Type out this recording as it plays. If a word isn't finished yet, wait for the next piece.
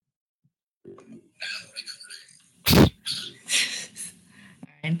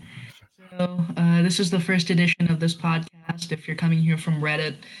this is the first edition of this podcast. If you're coming here from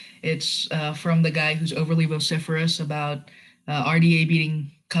Reddit, it's from the guy who's overly vociferous about RDA beating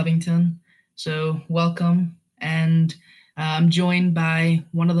Covington. So, welcome. And I'm joined by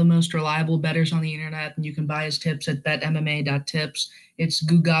one of the most reliable bettors on the internet, and you can buy his tips at betmma.tips. It's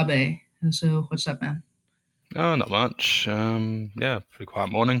Gugabe. And so, what's up, man? Oh, not much. Pretty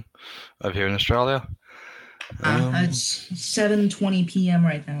quiet morning over here in Australia. It's 7:20 p.m.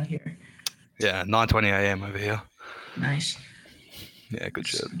 right now here. Yeah, 9:20 a.m. over here. Nice. Yeah, good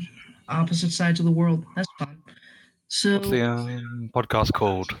shit. Opposite sides of the world. That's fun. So, what's the podcast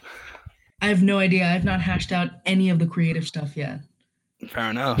called? I have no idea. I have not hashed out any of the creative stuff yet. Fair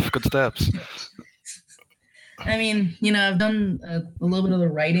enough. Good steps. I mean, I've done a little bit of the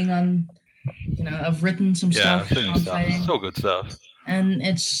writing on, I've written some stuff on fighting. It's all good stuff. And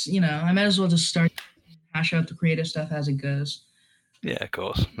it's, I might as well just start hash out the creative stuff as it goes. Yeah, of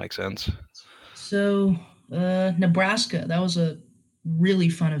course. Makes sense. So, Nebraska, that was a really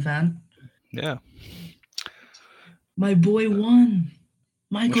fun event. Yeah. My boy won.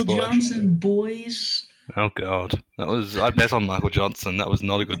 Michael Johnson, boys. Oh, God. I bet on Michael Johnson. That was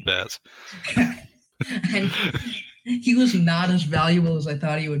not a good bet. And he was not as valuable as I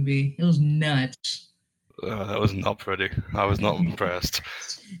thought he would be. It was nuts. That was not pretty. I was not impressed.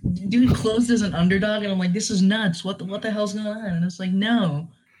 Dude closed as an underdog, and I'm like, this is nuts. What the hell's going on? And it's like, no.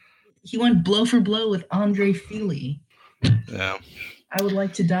 He went blow for blow with Andre Fili. Yeah. I would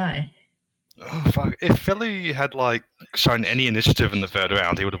like to die. Oh, fuck. If Philly had, shown any initiative in the third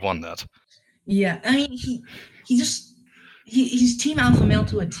round, he would have won that. Yeah. I mean, he's team alpha male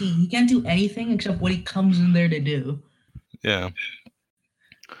to a T. He can't do anything except what he comes in there to do. Yeah.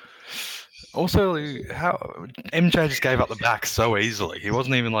 Also, how MJ just gave up the back so easily. He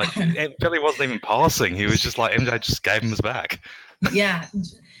wasn't even Philly wasn't even passing. He was just MJ just gave him his back. Yeah.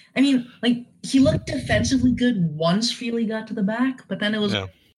 I mean, he looked defensively good once Fili got to the back, but then it was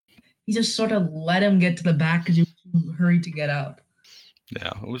he just sort of let him get to the back because he was too hurried to get out.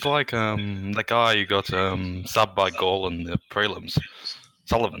 Yeah, it was like that guy who got subbed by Gall in the prelims,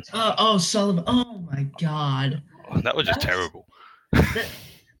 Sullivan. Oh, Sullivan! Oh my God, that was just terrible.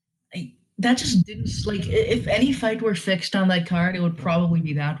 That just didn't if any fight were fixed on that card, it would probably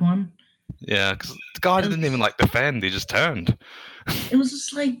be that one. Yeah, because the guy didn't even defend; he just turned. It was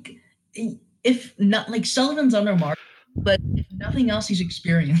just if not Sullivan's unremarkable, but if nothing else, he's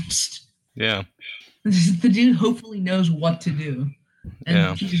experienced. Yeah, the dude hopefully knows what to do,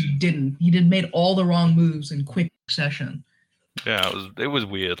 and he just didn't. He made all the wrong moves in quick succession. Yeah, it was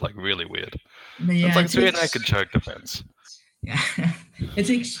weird, really weird. Yeah, it's like naked choke defense. Yeah, it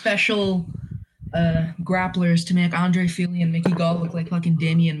takes special grapplers to make Andre Fili and Mickey Gall look like fucking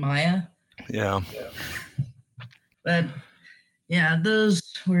Damian Maya. Yeah. But yeah, those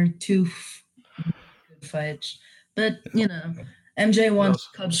were two good fights. But MJ wants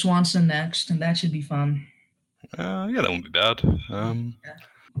Cub Swanson next, and that should be fun. That won't be bad.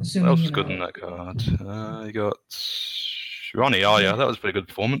 What else was good in that card? You got Ronnie. Oh yeah, that was a pretty good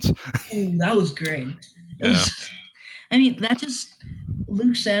performance. Ooh, that was great. I mean,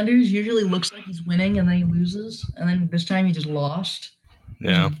 Luke Sanders usually looks like he's winning and then he loses, and then this time he just lost.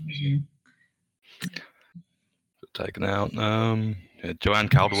 Yeah. Taken out. Joanne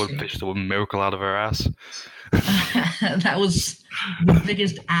Calderwood pitched a miracle out of her ass. That was the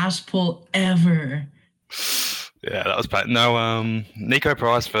biggest ass pull ever. Yeah, that was bad. No, Nico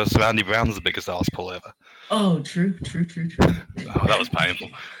Price versus Randy Brown was the biggest ass pull ever. Oh, true. Oh, that was painful.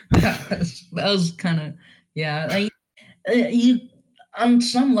 that was kind of, you on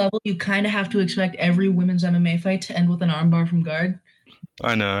some level, you kind of have to expect every women's MMA fight to end with an armbar from guard.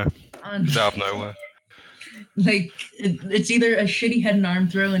 I know. It's out of nowhere. It's either a shitty head and arm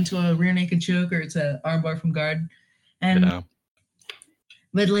throw into a rear naked choke, or it's an armbar from guard. And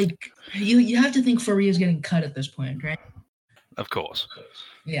but you have to think Faria's getting cut at this point, right? Of course.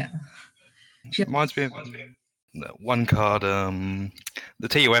 Yeah. Reminds me of that one card, the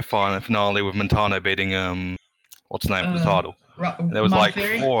TUF finale with Montano beating what's the name of the title? There was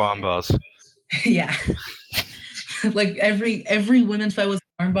Montferry? 4 armbars. Yeah. every women's fight was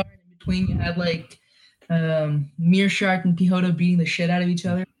an armbar. In between, you had Meerschaert and Pichota beating the shit out of each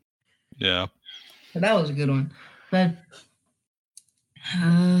other. Yeah. But that was a good one. But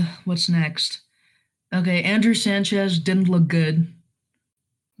what's next? Okay, Andrew Sanchez didn't look good.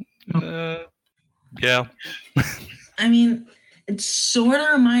 Yeah. I mean, it sort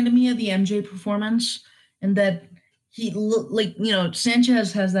of reminded me of the MJ performance in that he looked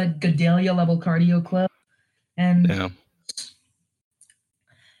Sanchez has that Gadelia level cardio clip, and it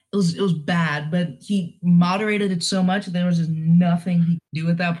was bad, but he moderated it so much that there was just nothing he could do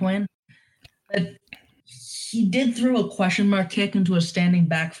at that point. But he did throw a question mark kick into a standing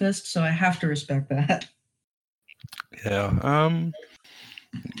back fist, so I have to respect that. Yeah.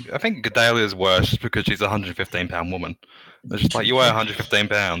 I think Gedalia's worse just because she's a 115-pound woman. It's just like, you weigh 115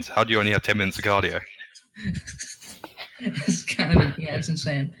 pounds. How do you only have 10 minutes of cardio? It's kind of, yeah, it's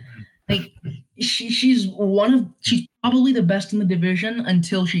insane. Like, she's probably the best in the division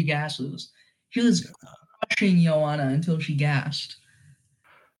until she gasses. She was crushing Joanna until she gassed.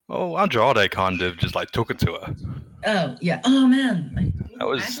 Oh, Andrade kind of just like took it to her. Oh yeah. Oh man.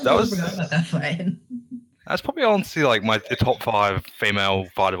 I forgot about that fight. That's probably honestly like the top 5 female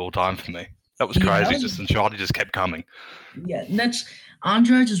fight of all time for me. That was crazy. Andrade just kept coming. Yeah,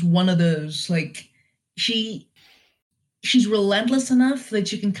 Andrade is one of those, like, she's relentless enough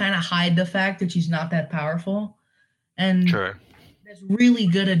that you can kind of hide the fact that she's not that powerful, and True. That's really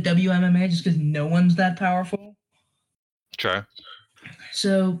good at WMMA just because no one's that powerful. True.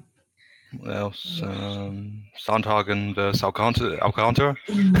 So, what else? Sandhagen versus Alcantara.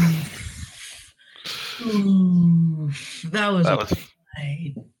 That was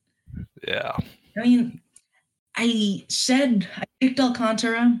fight. Yeah. I mean, I picked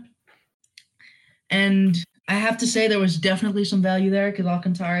Alcantara, and I have to say there was definitely some value there because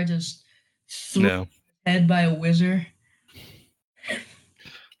Alcantara just threw his head by a whizzer.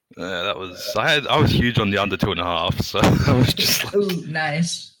 That was I was huge on the under 2.5, so I was just like, ooh,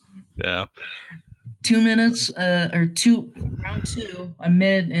 nice. Yeah. 2 minutes, round 2, a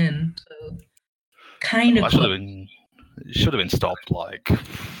minute in, so kind of. It should have been stopped like.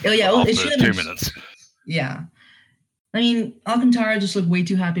 Oh yeah, after it should have 2 minutes. Yeah, I mean, Alcantara just looked way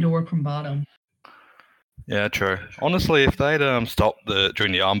too happy to work from bottom. Yeah, true. Honestly, if they'd stopped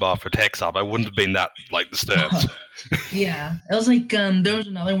during the armbar for tech sub, I wouldn't have been that disturbed. Yeah, it was like there was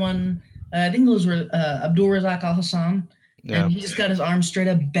another one. I think it was Abdul Razak Al Hassan, and he just got his arm straight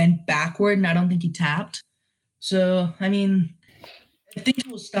up bent backward, and I don't think he tapped. So I mean, I think it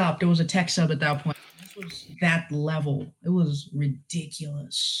was stopped. It was a tech sub at that point. This was that level. It was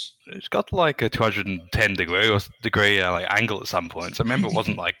ridiculous. It's got like a 210 degree angle at some point. So I remember it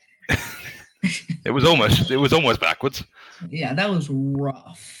wasn't like. It was almost backwards. Yeah, that was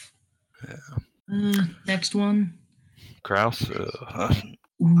rough. Yeah. Next one. Kraus.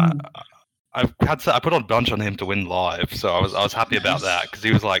 I put on a bunch on him to win live, so I was happy about that because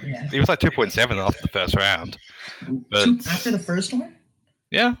he was like 2.7 after the first round. But after the first one?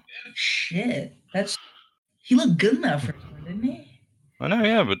 Yeah. Shit, he looked good in that first one, didn't he? I know,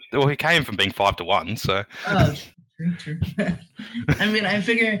 yeah, but he came from being 5-1, so. Oh, true. I mean, I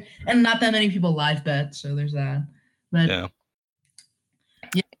figure, and not that many people live bet, so there's that. But yeah,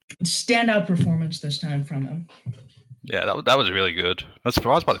 standout performance this time from him. Yeah, that was really good. I was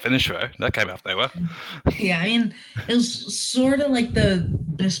surprised by the finish though. That came out nowhere. Yeah, I mean, it was sort of like the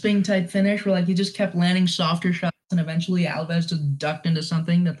Bisping type finish where he just kept landing softer shots and eventually Alves just ducked into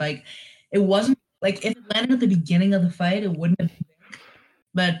something that it wasn't if it landed at the beginning of the fight, it wouldn't have been big.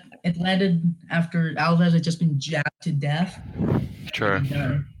 But it landed after Alves had just been jabbed to death. Sure.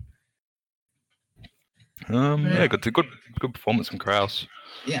 Yeah, good performance from Kraus.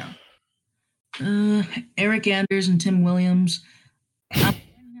 Yeah. Eric Anders and Tim Williams. I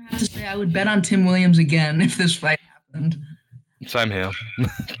have to say I would bet on Tim Williams again if this fight happened. Same here.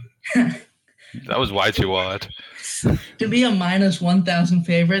 That was way too wide. To be a minus 1,000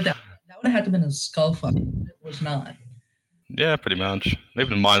 favorite, that would have had to have been a skull fuck. It was not. Yeah, pretty much.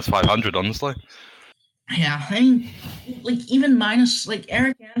 Even minus 500, honestly. Yeah, I mean, even minus,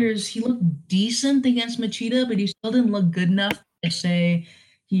 Eric Anders, he looked decent against Machida, but he still didn't look good enough to say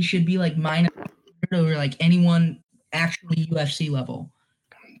he should be minus over anyone actually UFC level.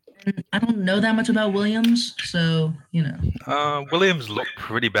 And I don't know that much about Williams, so Williams looked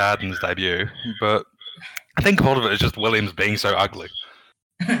pretty bad in his debut, but I think part of it is just Williams being so ugly.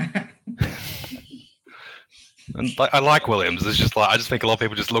 And I like Williams. It's just I just think a lot of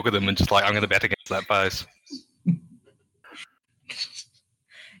people just look at him and just I'm going to bet against that face.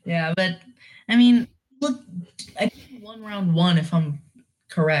 Yeah, but I mean, look, I think he won round 1 if I'm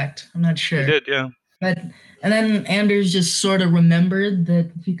correct. I'm not sure. He did, yeah. And then Anders just sort of remembered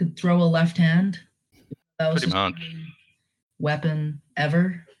that he could throw a left hand. That was his weapon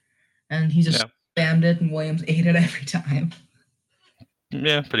ever, and he just spammed it, and Williams ate it every time.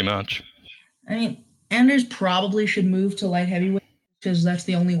 Yeah, pretty much. I mean, Anders probably should move to light heavyweight because that's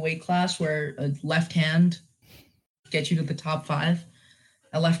the only weight class where a left hand gets you to the top 5.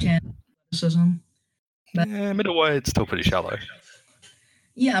 A left hand athleticism. Yeah, middleweight, it's still pretty shallow.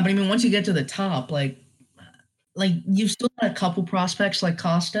 Yeah, but I mean, once you get to the top, you've still got a couple prospects like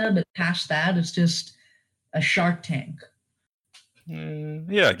Costa, but past that, it's just a Shark Tank.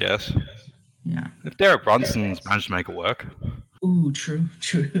 Yeah, I guess. Yeah. If Derek Brunson's managed to make it work. Ooh, true.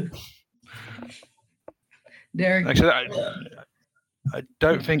 Derek. Actually, I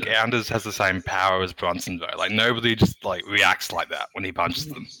don't think Anders has the same power as Brunson though. Like nobody just like reacts like that when he punches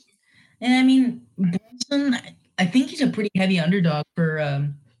them. And I mean, Brunson, I think he's a pretty heavy underdog for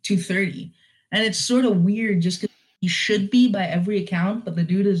 230, and it's sort of weird just because he should be by every account, but the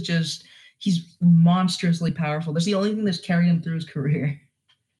dude is he's monstrously powerful. That's the only thing that's carried him through his career.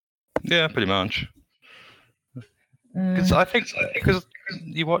 Yeah, pretty much. Because I think because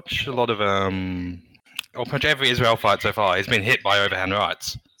you watch a lot of or pretty much every Israel fight so far, he's been hit by overhand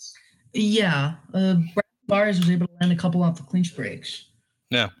rights. Yeah, Brad Barnes was able to land a couple off the clinch breaks.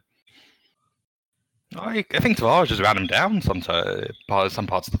 Yeah. I think Tavares just ran him down some parts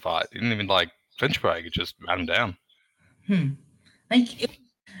of the fight. He didn't even like clinch break; it just ran him down. Like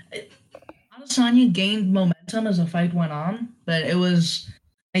Adesanya gained momentum as the fight went on, but it was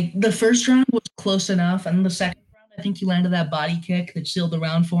like the first round was close enough, and the second round, I think he landed that body kick that sealed the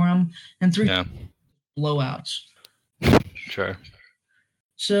round for him, and 3 blowouts. Sure.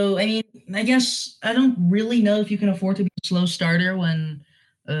 So I mean, I guess I don't really know if you can afford to be a slow starter when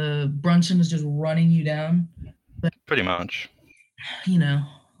Brunson is just running you down. But pretty much. You know,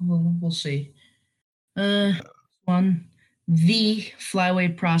 we'll see. One, the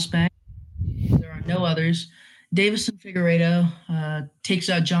flyweight prospect. There are no others. Davison Figueiredo takes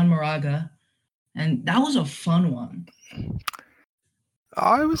out John Moraga, and that was a fun one.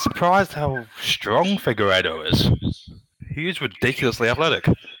 I was surprised how strong Figueiredo is. He's ridiculously athletic.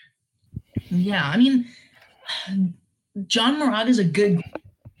 Yeah, I mean, John Moraga's a good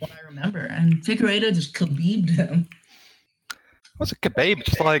what I remember, and Figueiredo just khabibed him. What's a khabib?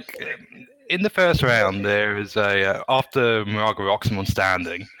 Just like in the first round, there is after Moraga rocks him on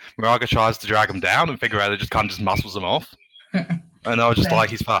standing, Moraga tries to drag him down, and Figueiredo just kind of just muscles him off. And I was just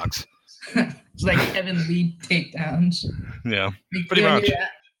like, he's fucked. It's like Kevin Lee takedowns. Yeah, pretty much.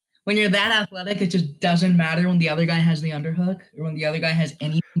 When you're that athletic, it just doesn't matter when the other guy has the underhook or when the other guy has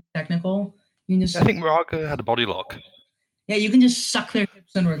anything technical. You can just. I think Moraga had a body lock. Yeah, you can just suck their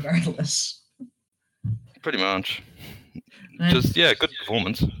hips in regardless. Pretty much. Just good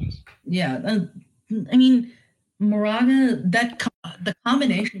performance. Yeah, I mean, Moraga, the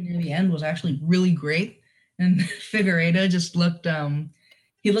combination near the end was actually really great, and Figueiredo just looked.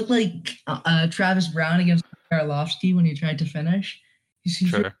 He looked like Travis Brown against Arlovsky when he tried to finish. He's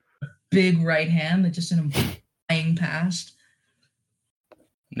sure. a big right hand that just sent him flying past.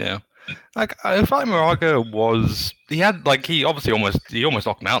 Yeah. Like I thought Moraga was he obviously almost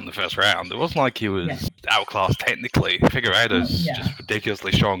knocked him out in the first round. It wasn't like he was outclassed technically. Figueiredo's just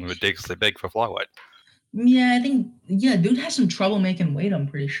ridiculously strong and ridiculously big for flyweight. Yeah, I think dude has some trouble making weight, I'm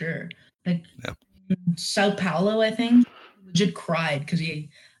pretty sure. Like Sao Paulo, I think, legit cried because he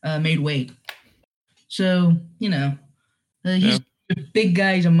made weight. So, he's a big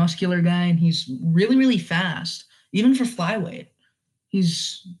guy, he's a muscular guy, and he's really, really fast, even for flyweight.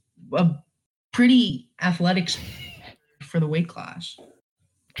 He's a pretty athletic for the weight class.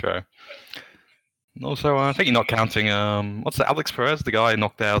 True. Also, I think you're not counting what's that? Alex Perez, the guy who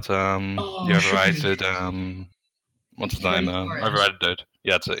knocked out the overrated what's his name? Overrated dude.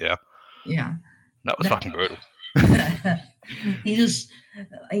 Yeah, that's it. Yeah. Yeah. That was fucking brutal. He just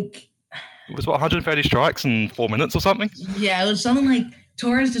like. It was 130 strikes in 4 minutes or something. Yeah, it was something like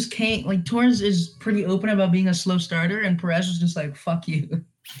Torres just can't. Like Torres is pretty open about being a slow starter, and Perez was just like, "Fuck you."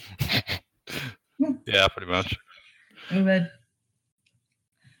 Yeah, pretty much. But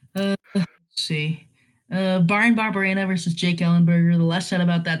let's see, Brian Barberena versus Jake Ellenberger. The less said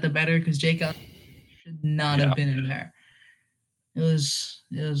about that, the better, because Jake Ellenberger should not have been in there. It was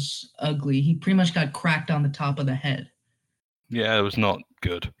ugly. He pretty much got cracked on the top of the head. Yeah, it was not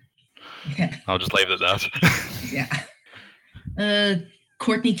good. Yeah. I'll just leave it at that. Yeah.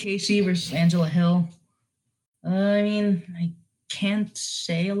 Courtney Casey versus Angela Hill. I mean, I can't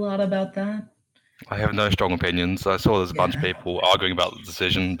say a lot about that. I have no strong opinions. I saw there's a bunch of people arguing about the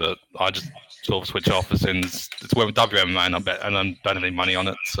decision, but I just sort of switch off as soon as it's WMMA and I don't have any money on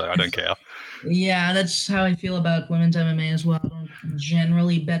it, so I don't care. Yeah, that's how I feel about women's MMA as well. I don't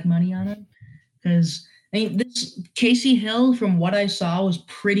generally bet money on it because this Casey Hill, from what I saw, was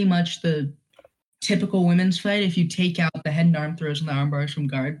pretty much the typical women's fight. If you take out the head and arm throws and the arm bars from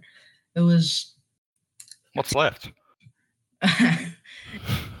guard, it was. What's left?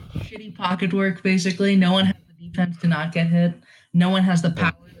 Shitty pocket work, basically. No one has the defense to not get hit. No one has the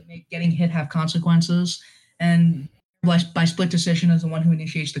power to make getting hit have consequences. And by split decision is the one who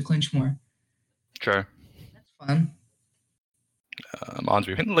initiates the clinch more. Sure. That's fun.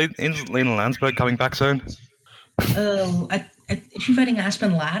 Isn't Lena Landsberg coming back soon? It she fighting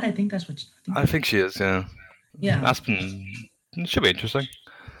Aspen Ladd? I think that's what. I think she is. Yeah. Yeah. Aspen should be interesting.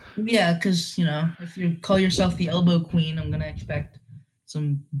 Yeah, because if you call yourself the elbow queen, I'm gonna expect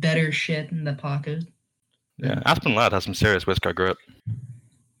some better shit in the pocket. Yeah, Aspen Ladd has some serious Wisco grip.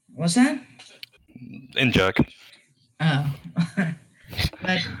 What's that? In jerk. Oh.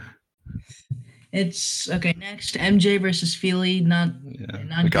 But it's okay. Next, MJ versus Feely. Not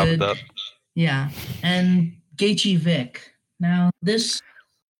good. That. Yeah, and Gaethje Vic. Now this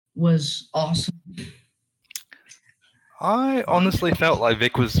was awesome. I honestly felt like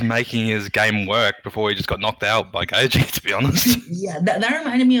Vic was making his game work before he just got knocked out by Gaethje, to be honest. Yeah, that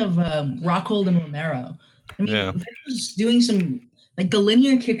reminded me of Rockhold and Romero. I mean, Vic was doing some, like, the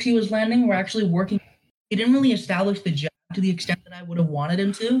linear kicks he was landing were actually working. He didn't really establish the jab to the extent that I would have wanted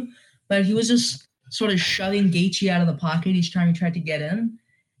him to, but he was just sort of shoving Gaethje out of the pocket each time he tried to get in,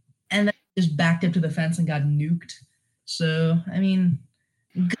 and then just backed up to the fence and got nuked. So, I mean,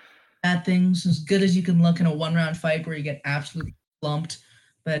 good, bad things, as good as you can look in a one-round fight where you get absolutely lumped,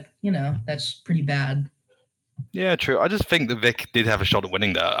 but, that's pretty bad. Yeah, true. I just think that Vic did have a shot at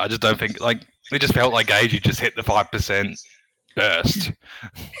winning that. I just don't think, it just felt like Gaethje just hit the 5% burst.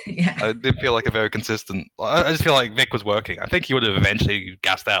 Yeah. I did feel like a very consistent. I just feel like Vic was working. I think he would have eventually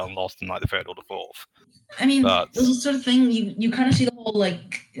gassed out and lost in the third or the fourth. I mean, this is the sort of thing you kind of see the whole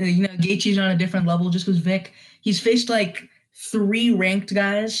Gaethje's on a different level just because Vic, he's faced 3 ranked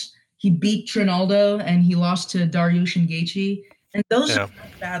guys. He beat Trinaldo and he lost to Dariush and Gaethje, and those are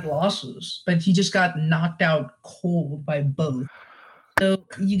bad losses. But he just got knocked out cold by both. So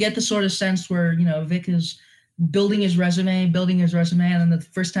you get the sort of sense where Vic is building his resume, and then the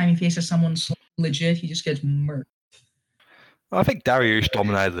first time he faces someone legit, he just gets murked. I think Dariush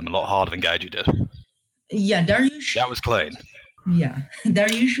dominated him a lot harder than Gaethje did. Yeah, Dariush. That was clean. Yeah,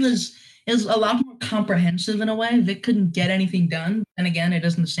 Dariush was a lot more comprehensive in a way. Vic couldn't get anything done, and again, it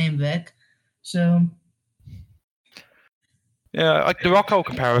isn't the same Vic. So. Yeah, the Rockhold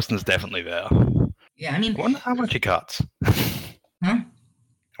comparison is definitely there. Yeah, I mean. I wonder how much he cuts. Huh? I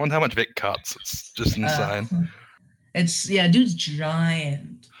wonder how much Vic cuts. It's just insane. Dude's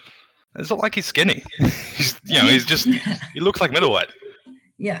giant. It's not like he's skinny. He looks like middleweight.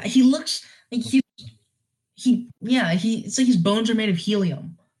 Yeah, he looks like it's like his bones are made of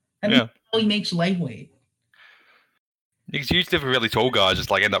helium. I mean, how he makes lightweight. Because usually the really tall guys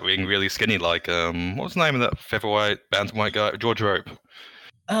just end up being really skinny. What was the name of that featherweight, bantamweight guy? George Rope.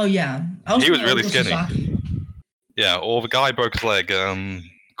 Oh yeah, he was really skinny. Sasaki. Yeah, or the guy broke his leg.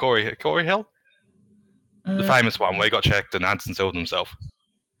 Corey Hill, the famous one where he got checked and Anderson killed himself.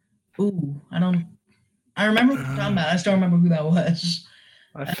 Ooh, I remember what you're talking about. I just don't remember who that was.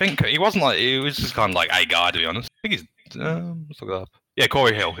 I think he wasn't he was just kind of a guy, to be honest. I think he's let's look it up. Yeah,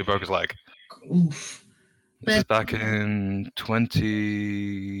 Corey Hill, he broke his leg. Oof. This is back in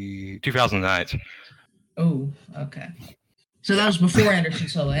 2008. Oh, okay. So that was before Anderson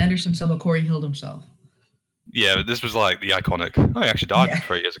Silva. Anderson Silva, Corey Hill himself. Yeah, this was the iconic. Oh, he actually died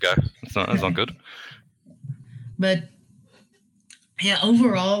 3 years ago. That's not good. But yeah,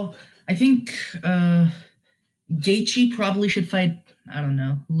 overall, I think Gaethje probably should fight. I don't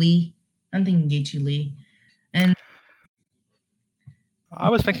know, Lee. I'm thinking Gaethje Lee, and I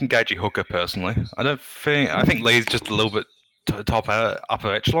was thinking Gaethje Hooker personally. I think Lee's just a little bit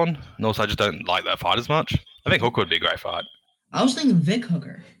upper echelon, and also I just don't like that fight as much. I think Hooker would be a great fight. I was thinking Vic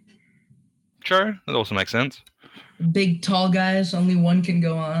Hooker. Sure, that also makes sense. Big, tall guys, only one can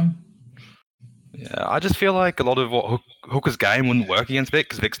go on. Yeah, I just feel like a lot of what Hooker's game wouldn't work against Vic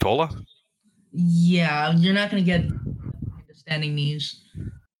because Vic's taller. Yeah, you're not going to get standing knees.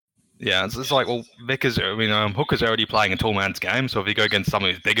 Yeah, it's Hooker's already playing a tall man's game, so if you go against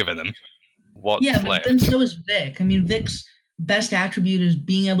someone who's bigger than him, what's left? But then so is Vic. I mean, Vic's best attribute is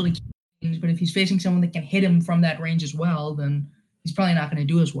being able to keep things, but if he's facing someone that can hit him from that range as well, then he's probably not going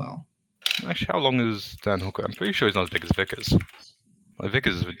to do as well. Actually, how long is Dan Hooker? I'm pretty sure he's not as big as Vic is. Vic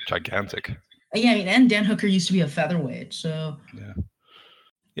is gigantic. Yeah, I mean, and Dan Hooker used to be a featherweight, so...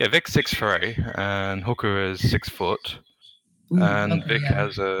 Yeah, Vic's 6'3", and Hooker is 6 foot. And Vic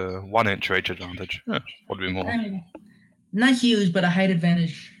has a 1 inch reach advantage. Yeah, would be more. I mean, not huge, but a height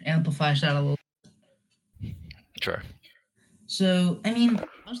advantage amplifies that a little. Sure. So, I mean,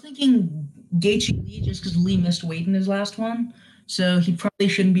 I was thinking Gaethje Lee just because Lee missed weight in his last one. So he probably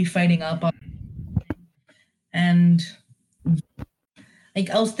shouldn't be fighting up. And I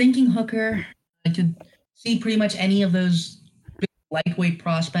was thinking Hooker. I could see pretty much any of those big lightweight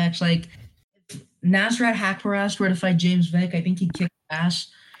prospects. If Nasrat Haqparast were to fight James Vick, I think he'd kick ass.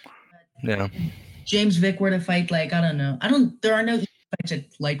 Yeah. James Vick were to fight, I don't know. There are no fights at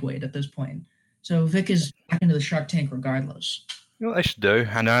lightweight at this point. So Vick is back into the Shark Tank regardless. You know what they should do?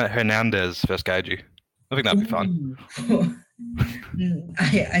 Hernandez versus Gagey. I think that'd be fun.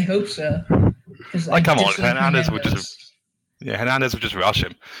 I hope so. Like, come on, Hernandez would just rush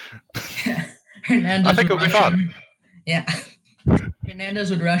him. Hernandez I think it would be fun. Him. Yeah. Hernandez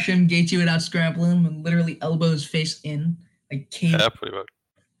would rush him, Gaethje would out-scramble him, and literally elbow his face in. Like cage. Yeah, pretty much.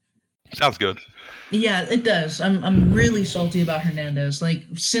 Sounds good. Yeah, it does. I'm really salty about Hernandez. Like,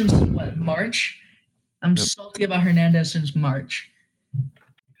 since, March? I'm salty about Hernandez since March.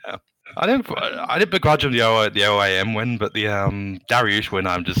 Yeah. I didn't begrudge him the OAM win, but the Dariush win,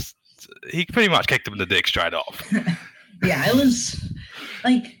 he pretty much kicked him in the dick straight off. Yeah, it was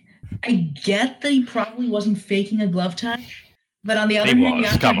like, I get that he probably wasn't faking a glove touch, but on the other hand, you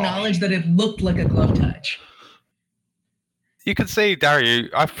have to acknowledge that it looked like a glove touch. You could see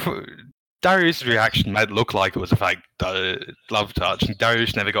Dariush's reaction made it look like it was a fake glove touch, and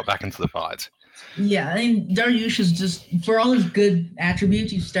Dariush never got back into the fight. Yeah, I mean, Dariush is just, for all his good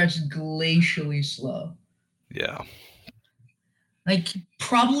attributes, he starts glacially slow. Yeah. Like,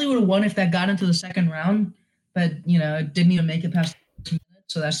 probably would have won if that got into the second round, but, it didn't even make it past 2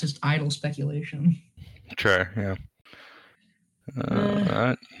 minutes, so that's just idle speculation. Sure, yeah.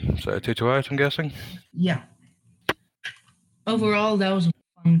 Alright, so 2-8, I'm guessing? Yeah. Overall, that was a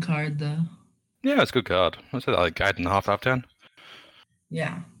fun card, though. Yeah, it's a good card. I said like 8.5 out of 10.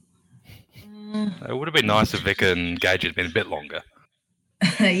 Yeah. It would have been nice if Vic and Gage had been a bit longer.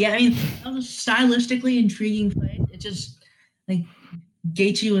 Yeah, I mean, that was stylistically intriguing fight. It just, like,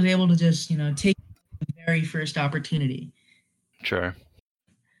 Gaethje was able to just, take the very first opportunity. Sure.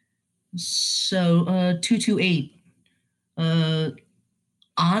 So, 2-8.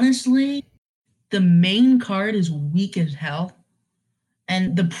 Honestly, the main card is weak as hell,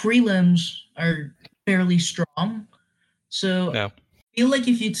 and the prelims are fairly strong. So, I feel like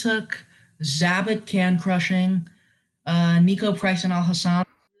if you took Zabit can crushing, Nico Price and Al Hassan,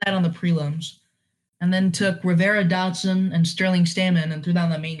 that on the prelims, and then took Rivera Dodson and Sterling Stamen and threw down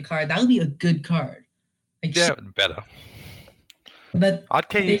the main card, that would be a good card. Like, yeah, better. But I'd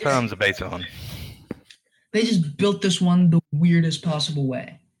keep Zabita on. They just built this one the weirdest possible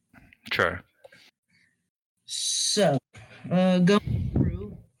way. Sure. So, going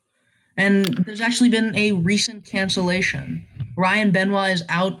through, and there's actually been a recent cancellation. Ryan Benoit is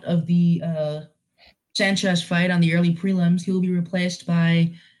out of the Sanchez fight on the early prelims. He will be replaced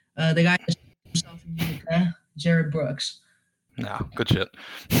by the guy who himself in Utica, Jared Brooks. No, good shit.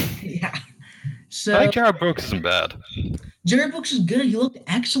 Yeah. So, I think Jared Brooks isn't bad. Jared Brooks is good. He looked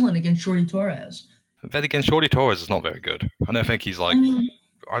excellent against Shorty Torres. But against Shorty Torres is not very good. I don't think he's like.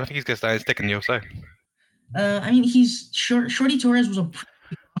 I don't think he's going to stay stick in the USA. I mean, Shorty Torres was a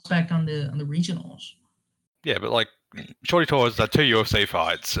prospect on the regionals. Yeah, but like Shorty Torres had 2 UFC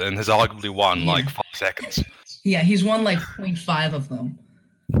fights and has arguably won like 5 seconds. Yeah, he's won like 0.5 of them.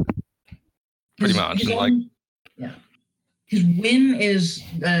 Pretty much. His win is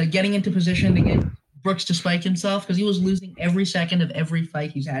getting into position to get Brooks to spike himself because he was losing every second of every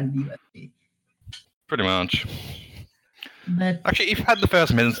fight he's had in the UFC. Pretty much. But actually, he had the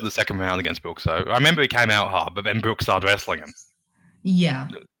first minutes of the second round against Brooks, though. I remember he came out hard, but then Brooks started wrestling him. Yeah.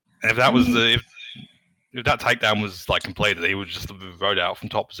 And if that was if that takedown was like completed, he would just have rode out from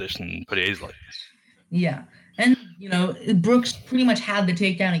top position pretty easily. Yeah, and Brooks pretty much had the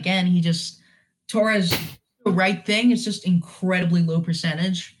takedown again. Torres the right thing. It's just incredibly low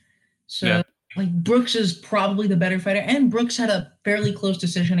percentage. So like Brooks is probably the better fighter, and Brooks had a fairly close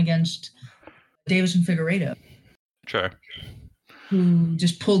decision against Davis and Figueiredo. Sure. Who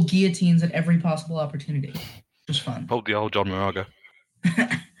just pulled guillotines at every possible opportunity. It was fun. Pulled the old John Moraga.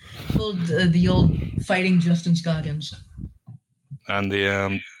 Pulled the old fighting Justin Scoggins. And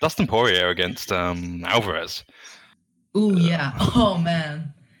the Dustin Poirier against Alvarez. Ooh, yeah. Oh,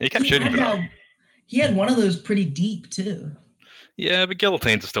 man. He kept shooting it up. He had one of those pretty deep, too. Yeah, but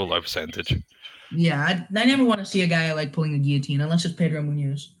guillotines are still low percentage. Yeah, I never want to see a guy like pulling a guillotine unless it's Pedro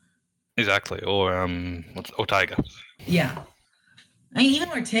Munoz. Exactly, or Ortega. Yeah. I mean, even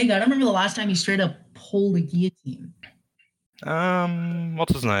Ortega, I don't remember the last time he straight up pulled a guillotine.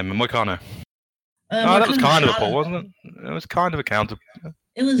 What's his name? Moicano. That was kind of a pull, wasn't it? It was kind of a counter.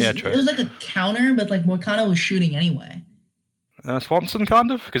 It was. Yeah, true. It was like a counter, but like Moicano was shooting anyway. Swanson,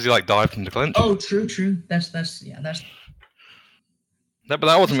 kind of, because he like dived from the clinch. Oh, true. That's. But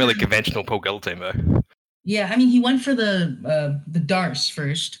that wasn't really conventional pull guillotine, though. Yeah, I mean, he went for the Darce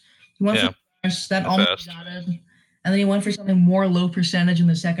first. He went for the Darce, that almost got it, and then he went for something more low percentage in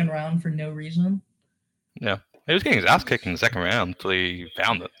the second round for no reason. Yeah, he was getting his ass kicked in the second round until he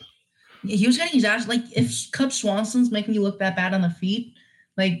found it. Yeah, he was getting his ass, like, if Cub Swanson's making you look that bad on the feet,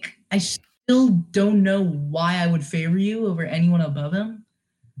 like, I still still don't know why I would favor you over anyone above him.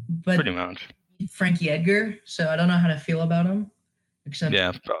 But pretty much. Frankie Edgar, so I don't know how to feel about him. Except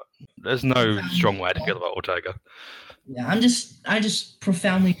but there's no strong way to feel about Ortega. Yeah, I just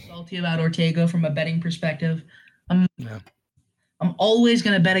profoundly salty about Ortega from a betting perspective. I'm always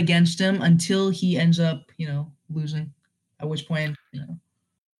gonna bet against him until he ends up, losing. At which point,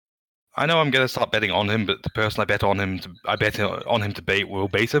 I know I'm gonna start betting on him, but the person I bet on him to beat will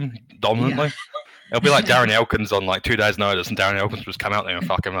beat him dominantly. Yeah. It'll be like Darren Elkins on like 2 days' notice, and Darren Elkins just come out there and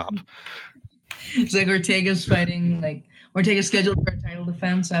fuck him up. It's like Ortega's scheduled for a title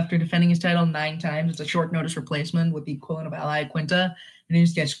defense after defending his title 9 times. It's a short notice replacement with the equivalent of Ally Quinta, and he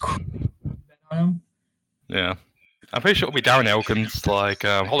just gets on him. Yeah. I'm pretty sure it'll be Darren Elkins. Like,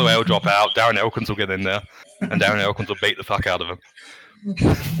 Holloway will drop out, Darren Elkins will get in there, and Darren Elkins will beat the fuck out of him.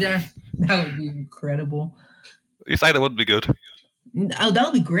 Yeah, that would be incredible. You say that would be good? Oh, that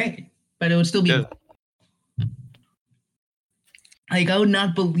would be great, but it would still be... Yeah. Like, I would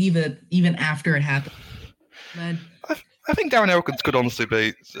not believe it even after it happened. But I think Darren Elkins could honestly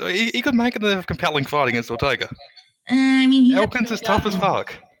be... He could make a compelling fight against Ortega. I mean... Elkins is tough as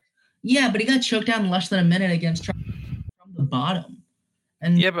fuck. Yeah, but he got choked out in less than a minute against Trump from the bottom.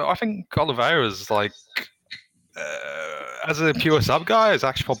 And yeah, but I think Oliveira's like... as a pure sub guy, is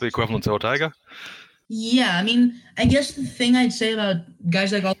actually probably equivalent to Ortega. Yeah, I mean, I guess the thing I'd say about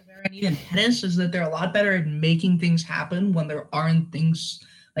guys like Oliveira and even Pettis is that they're a lot better at making things happen when there aren't things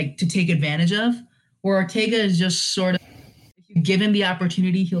like to take advantage of. Where Ortega is just sort of, if you give him the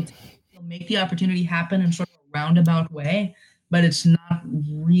opportunity, he'll make the opportunity happen in sort of a roundabout way, but it's not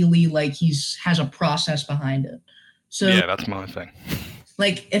really like has a process behind it. So yeah, that's my thing.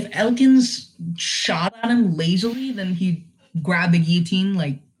 Like, if Elkins shot at him lazily, then he'd grab the guillotine,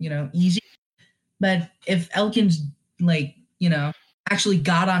 easy. But if Elkins, actually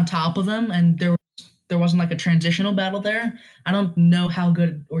got on top of him and there wasn't, like, a transitional battle there, I don't know how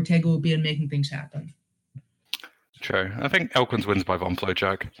good Ortega will be at making things happen. True. I think Elkins wins by one flow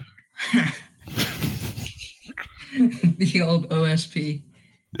choke. The old OSP.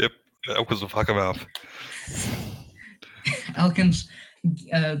 Yep. Elkins will fuck him up. Elkins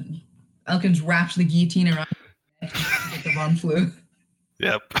wraps the guillotine around the Von Flu.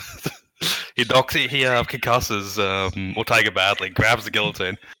 Yep. He concusses Ortega badly, grabs the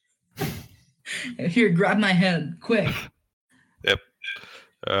guillotine. Here, grab my head, quick. Yep.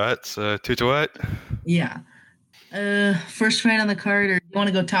 All right, so 2-8. Yeah. First fight on the card, or you want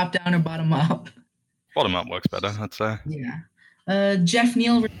to go top down or bottom up? Bottom up works better, I'd say. Yeah. Jeff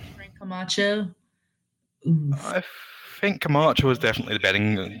Neal versus Frank Camacho. Oof. I think Camacho is definitely the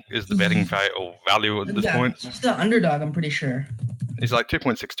betting value at this point. He's the underdog, I'm pretty sure. He's like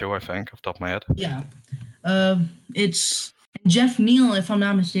 2.62, I think, off the top of my head. Yeah. It's Jeff Neal, if I'm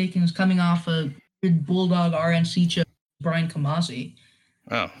not mistaken, is coming off a good Bulldog RNC show, Brian Kamasi.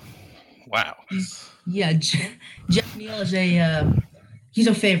 Oh, wow. Yeah, Jeff Neal is he's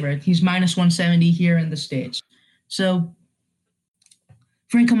a favorite. He's minus 170 here in the States. So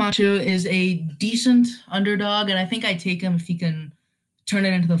Frank Camacho is a decent underdog, and I think I take him if he can turn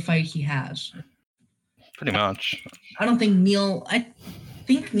it into the fight he has. Pretty much. I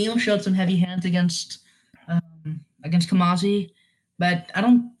think Neal showed some heavy hands against Kamasi, but I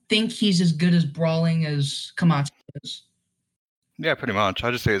don't think he's as good as brawling as Camacho is. Yeah, pretty much.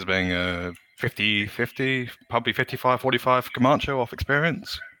 I just see it as being 50-50, probably 55-45 Camacho off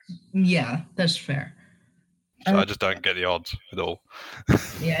experience. Yeah, that's fair. So I just don't get the odds at all.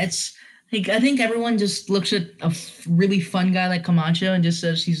 Yeah, I think everyone just looks at a really fun guy like Camacho and just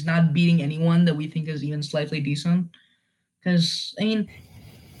says he's not beating anyone that we think is even slightly decent. Because, I mean,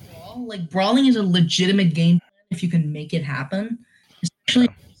 brawling is a legitimate game plan if you can make it happen. Especially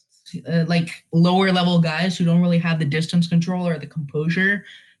like lower level guys who don't really have the distance control or the composure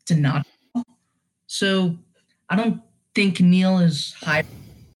to not. So I don't think Neal is high.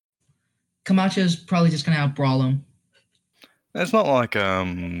 Camacho is probably just going to out-brawl him. It's not like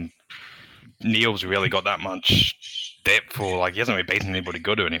Neal's really got that much depth, or he hasn't really beaten anybody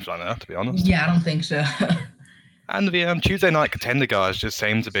good or anything like that, to be honest. Yeah, I don't think so. And the Tuesday night contender guys just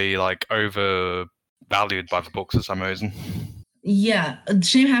seem to be overvalued by the books for some reason. Yeah, the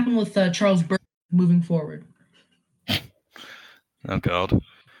same happened with Charles Bird moving forward. Oh, God.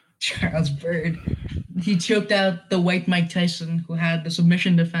 Charles Bird. He choked out the white Mike Tyson, who had the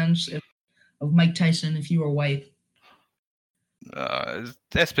submission defense of Mike Tyson if you were white.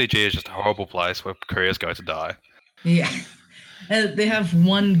 SPG is just a horrible place where careers go to die. Yeah. They have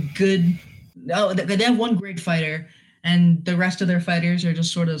one great fighter, and the rest of their fighters are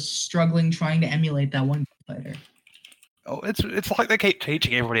just sort of struggling trying to emulate that one fighter. Oh, it's like they keep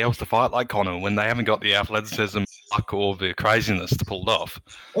teaching everybody else to fight like Conor when they haven't got the athleticism, luck, or the craziness to pull it off.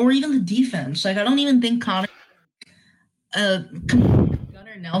 Or even the defense. Like, I don't even think Conor...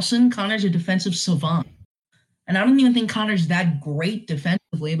 Gunnar Nelson, Conor's a defensive savant. And I don't even think Conor's that great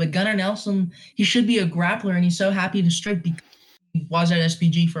defensively, but Gunnar Nelson, he should be a grappler, and he's so happy to strike because he was at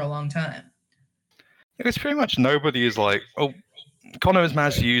SPG for a long time. It's pretty much nobody is like, oh, Conor has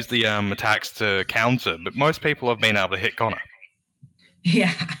managed to use the attacks to counter, but most people have been able to hit Conor.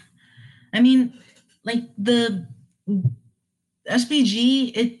 Yeah. I mean, like, the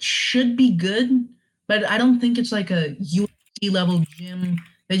SPG, it should be good, but I don't think it's like a UFC level gym.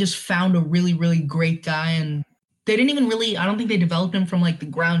 They just found a really, really great guy, and they didn't even really, I don't think they developed him from like the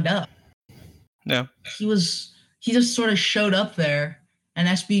ground up. Yeah. He just sort of showed up there, and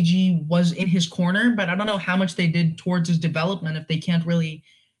SPG was in his corner, but I don't know how much they did towards his development if they can't really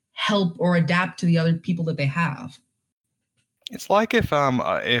help or adapt to the other people that they have. It's like if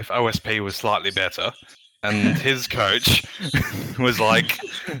OSP was slightly better, and his coach was like,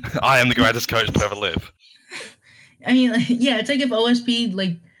 "I am the greatest coach to ever live." I mean, yeah, it's like if OSP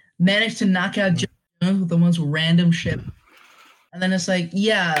like managed to knock out Joe Jones with the most random shit, and then it's like,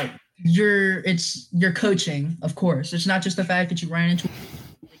 yeah, you're coaching, of course. It's not just the fact that you ran into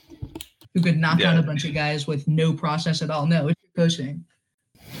who could knock out a bunch of guys with no process at all. No, it's your coaching.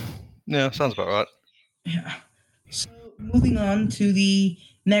 Yeah, sounds about right. Yeah. So moving on to the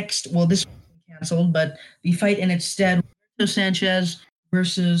next, well, this was canceled, but the fight in its stead, Roberto Sanchez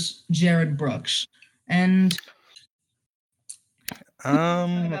versus Jared Brooks. And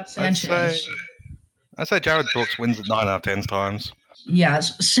I'd say Jared Brooks wins it 9 out of 10 times.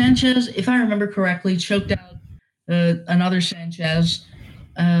 Yes, Sanchez, if I remember correctly, choked out another Sanchez,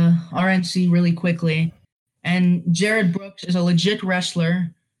 RNC really quickly. And Jared Brooks is a legit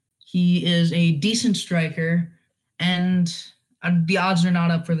wrestler. He is a decent striker, and the odds are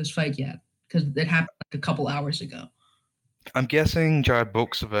not up for this fight yet because it happened like a couple hours ago. I'm guessing Jared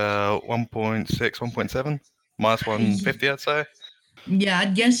Brooks about 1.6, 1.7, minus 150, I'd say. Yeah,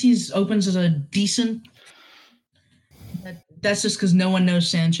 I'd guess he's opens as a decent. That's just because no one knows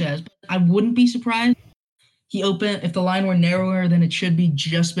Sanchez. But I wouldn't be surprised if the line were narrower than it should be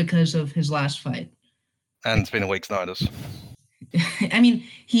just because of his last fight. And it's been a week's notice. I mean,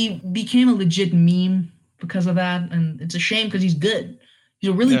 he became a legit meme because of that, and it's a shame because he's good. He's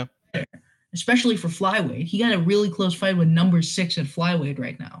a really good player, especially for flyweight. He got a really close fight with number 6 at flyweight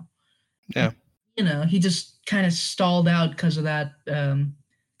right now. Yeah. And, he just kind of stalled out because of that,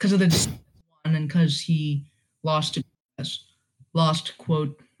 because of the one, and because he lost to lost,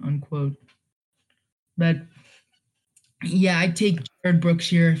 quote unquote. But yeah, I'd take Jared Brooks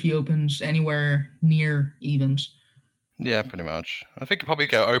here if he opens anywhere near evens. Yeah, pretty much. I think he'll probably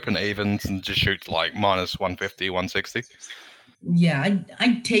go open evens and just shoot like minus 150, 160. Yeah,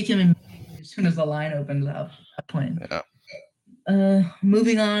 I'd take him as soon as the line opens up at that point. Yeah.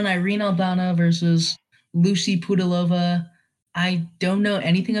 Moving on, Irene Aldana versus Lucy Pudilova. I don't know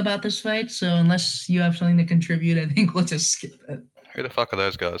anything about this fight, so unless you have something to contribute, I think we'll just skip it. Who the fuck are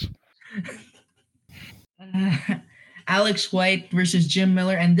those guys? Alex White versus Jim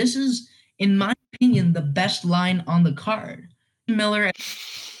Miller, and this is, in my opinion, the best line on the card. Jim Miller at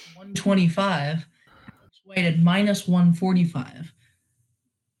 125, Alex White at minus 145.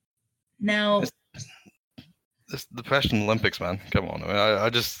 Now, it's the Passion Olympics, man. Come on, I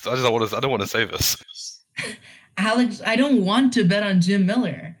don't want to say this. Alex, I don't want to bet on Jim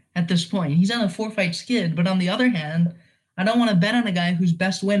Miller at this point. He's on a 4-fight skid, but on the other hand, I don't want to bet on a guy whose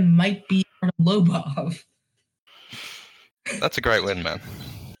best win might be Artem Lobov. That's a great win, man.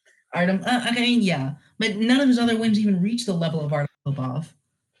 Artem, I mean, yeah, but none of his other wins even reach the level of Artem Lobov.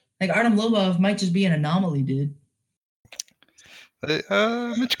 Like, Artem Lobov might just be an anomaly, dude.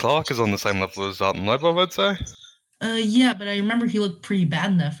 Mitch Clark is on the same level as Artem Lobov, I'd say. Yeah, but I remember he looked pretty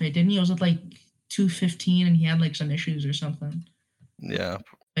bad in that fight, didn't he? He was at like 215 and he had like some issues or something. Yeah.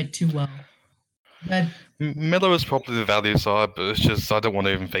 Like too well. But Miller was probably the value side, but it's just I don't want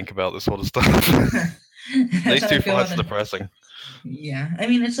to even think about this sort of stuff. These two fights are depressing. Yeah, I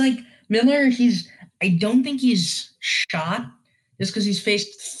mean, it's like Miller, I don't think he's shot just because he's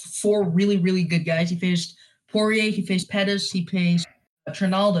faced 4 really, really good guys. He faced Poirier, he faced Pettis, he faced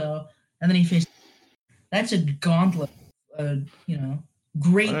Trinaldo, and then he faced... That's a gauntlet,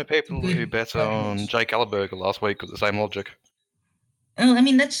 great... I know people who bet on Jake Ellenberger last week with the same logic. Oh, I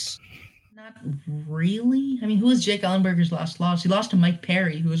mean, that's not really... I mean, who was Jake Ellenberger's last loss? He lost to Mike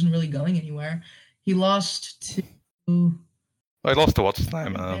Perry, who isn't really going anywhere. He lost to... He lost to what's his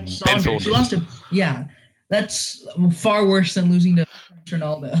name? Ben Saunders. He lost to... Yeah, that's far worse than losing to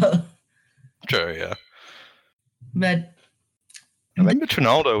Ronaldo. True, yeah. But I remember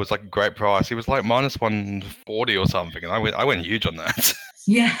Trinaldo was like a great price. He was like minus 140 or something, and I went huge on that.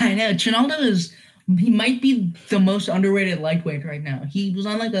 Yeah, I know. He might be the most underrated lightweight right now. He was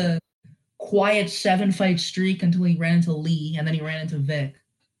on like a quiet 7-fight streak until he ran into Lee, and then he ran into Vic.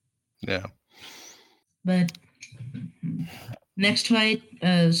 Yeah. But next fight,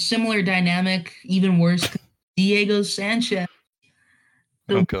 similar dynamic, even worse. Diego Sanchez.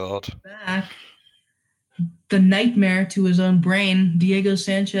 Oh God. Back. The nightmare to his own brain. Diego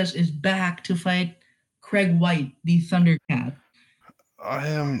Sanchez is back to fight Craig White, the Thundercat. I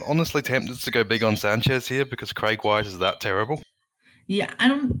am honestly tempted to go big on Sanchez here because Craig White is that terrible. Yeah, I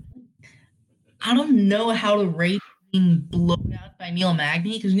don't know how to rate being blown out by Neil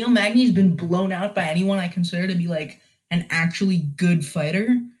Magny, because Neil Magny's been blown out by anyone I consider to be like an actually good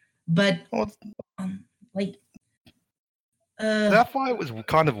fighter. But like that fight was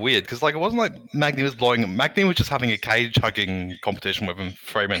kind of weird because like it wasn't like Magny was blowing him. Magny was just having a cage hugging competition with him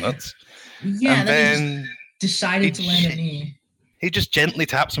for 3 minutes. Yeah, and then he decided to land a knee. He just gently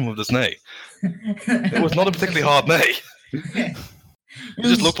taps him with his knee. It was not a particularly hard knee. It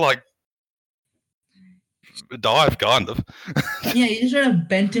just looked like a dive, kind of. Yeah, he just sort of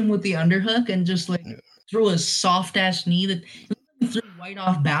bent him with the underhook and just like threw a soft ass knee that threw White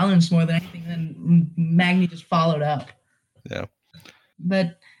off balance more than anything. Then Magny just followed up. Yeah.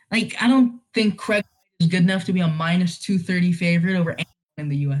 But like, I don't think Craig is good enough to be a minus 230 favorite over anyone in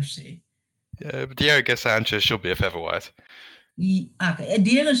the UFC. Yeah, but Diego Sanchez should be a featherweight. Okay,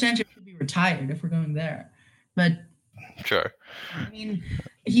 Diego Sanchez should be retired if we're going there. But sure. I mean,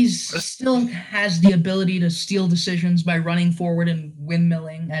 he still has the ability to steal decisions by running forward and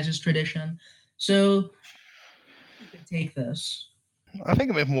windmilling as his tradition. So you could take this. I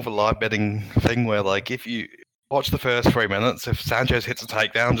think it's more of a live betting thing where, like, if you watch the first 3 minutes, if Sanchez hits a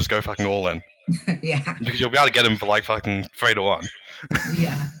takedown, just go fucking all in. Yeah. Because you'll be able to get him for like fucking 3-1.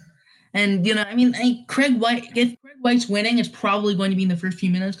 Yeah. And, you know, I mean, if Craig White's winning, it's probably going to be in the first few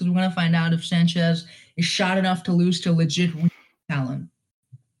minutes because we're going to find out if Sanchez is shot enough to lose to legit talent.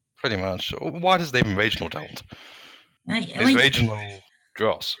 Pretty much. Why does they even regional talent? He's regional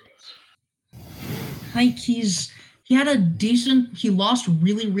dross. Like, he lost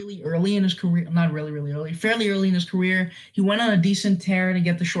really, really early in his career. Not really, really early. Fairly early in his career. He went on a decent tear to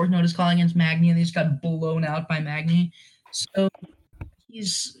get the short notice call against Magny, and he just got blown out by Magny. So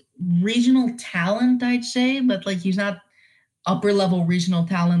he's regional talent, I'd say, but like he's not upper level regional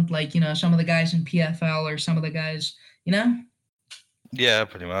talent like, you know, some of the guys in PFL or some of the guys, you know? Yeah,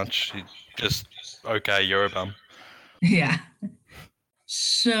 pretty much. He's just okay Eurobum. Yeah.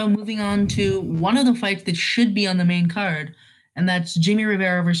 So moving on to one of the fights that should be on the main card, and that's Jimmy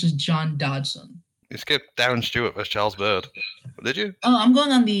Rivera versus John Dodson. You skipped Darren Stewart versus Charles Bird. Did you? Oh, I'm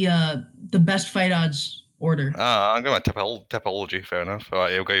going on the best fight odds order. I'm going by topology. Fair enough. All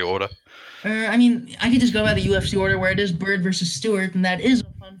right, you'll go your order. I mean, I could just go by the UFC order where it is Bird versus Stewart, and that is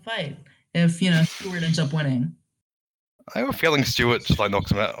a fun fight if, you know, Stewart ends up winning. I have a feeling Stewart just like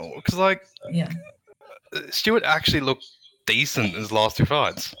knocks him out because, like, yeah, Stewart actually looked decent in his last 2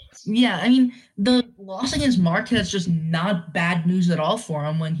 fights. Yeah, I mean, the loss against Marquez is just not bad news at all for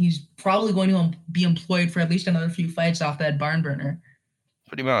him when he's probably going to be employed for at least another few fights off that barn burner.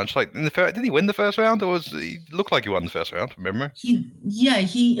 Pretty much. Like, in the did he win the first round, or he looked like he won the first round? Remember?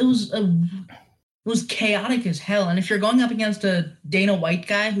 It was chaotic as hell. And if you're going up against a Dana White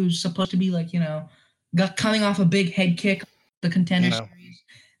guy who's supposed to be like, you know, coming off a big head kick, the Contender Series,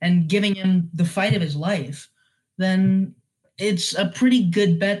 and giving him the fight of his life, then it's a pretty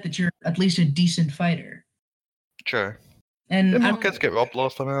good bet that you're at least a decent fighter. Sure. And didn't Marquez get robbed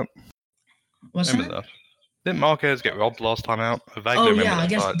last time out? What's that? Didn't Marquez get robbed last time out? I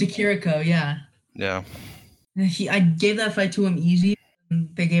guess DeCirico, yeah. Yeah. I gave that fight to him easy, and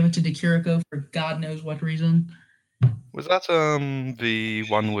they gave it to DeCirico for God knows what reason. Was that the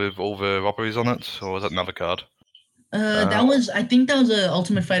one with all the robberies on it, or was that another card? I think that was a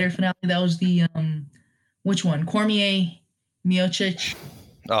Ultimate Fighter finale. That was the which one? Cormier, Miocic.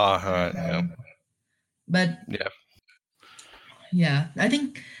 Oh, all right, yeah. But yeah, I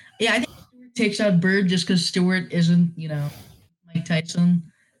think Stewart takes out Bird just because Stewart isn't, you know, Mike Tyson,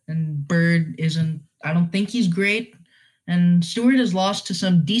 and Bird isn't. I don't think he's great, and Stewart has lost to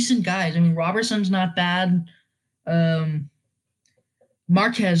some decent guys. I mean, Robertson's not bad.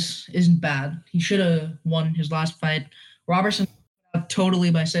 Marquez isn't bad. He should have won his last fight. Robertson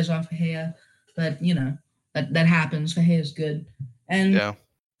totally by Cesar Fajea, but you know that happens. Fajea's good, and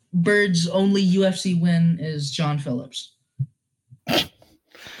Bird's only UFC win is John Phillips. What's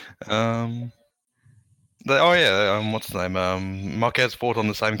his name? Marquez fought on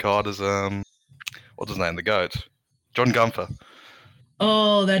the same card as what's his name? The GOAT, John Gunther.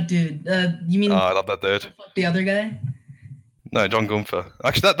 Oh, that dude. You mean I love that dude. the other guy? No, John Gunther.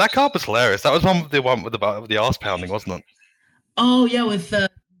 Actually, that card was hilarious. That was one with the arse pounding, wasn't it? Oh yeah, with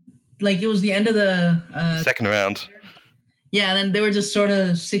like it was the end of the second round. Yeah, and then they were just sort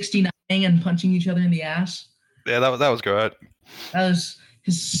of 69 and punching each other in the ass. Yeah, that was great. That was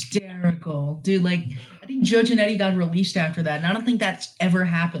hysterical, dude. Like, I think Joe Giannetti got released after that, and I don't think that's ever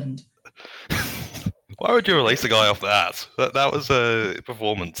happened. Why would you release a guy off that? That was a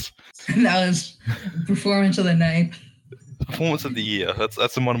performance. That was performance of the night. Performance of the year.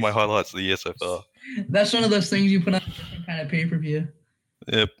 That's one of my highlights of the year so far. That's one of those things you put on a different kind of pay-per-view.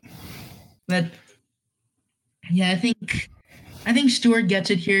 Yep. But yeah, I think Stewart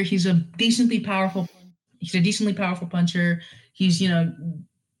gets it here. He's a decently powerful puncher. He's,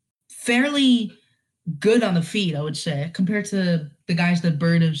 fairly good on the feet, I would say, compared to the guys that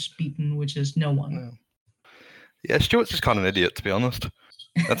Bird has beaten, which is no one. Yeah, Stewart's just kind of an idiot, to be honest.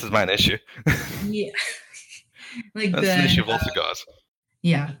 That's his main issue. Yeah. That's the issue of lots of guys.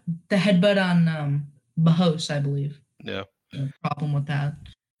 Yeah. The headbutt on Bahos, I believe. Yeah. No problem with that.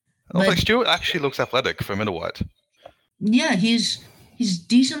 Like Stewart actually looks athletic for a middleweight. Yeah, he's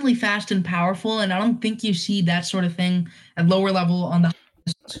decently fast and powerful, and I don't think you see that sort of thing at lower level on the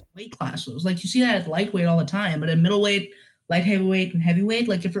weight classes. Like, you see that at lightweight all the time, but at middleweight, light heavyweight, and heavyweight,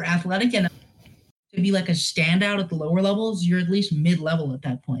 like, if you're athletic and to be like a standout at the lower levels, you're at least mid-level at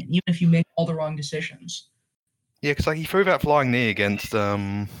that point, even if you make all the wrong decisions. Yeah, because like he threw that flying knee against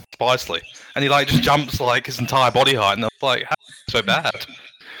Spicely, and he like just jumps like his entire body height, and I was like, how so bad?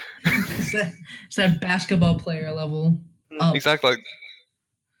 It's that basketball player level. Exactly. Like,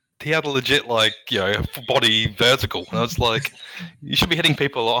 he had a legit body vertical, and I was like, you should be hitting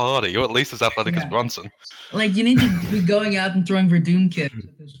people a lot harder. You're at least as athletic as Brunson. Like, you need to be going out and throwing Verdun kicks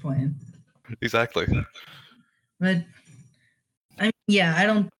at this point. Exactly. But I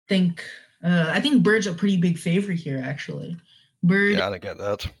don't think. I think Bird's a pretty big favorite here, actually. Bird. Yeah, I don't get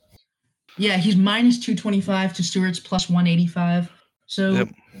that. Yeah, he's minus 225 to Stewart's plus 185. So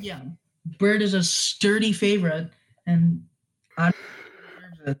yeah, Bird is a sturdy favorite, and I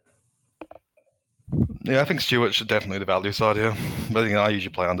deserve it. Yeah, I think Stewart should definitely the value side here. But I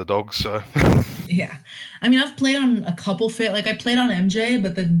usually play underdogs, so. Yeah, I mean, I've played on a couple like I played on MJ,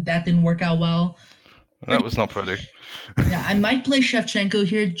 but then that didn't work out well. That was not pretty. Yeah, I might play Shevchenko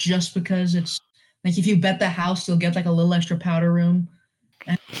here just because it's like if you bet the house, you'll get like a little extra powder room.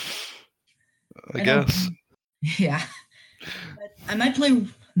 And I guess. Yeah. But I might play.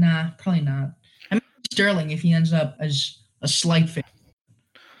 Nah, probably not. I might play Sterling if he ends up as a slight favorite.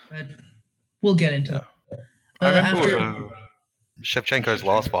 But we'll get into it. I remember Shevchenko's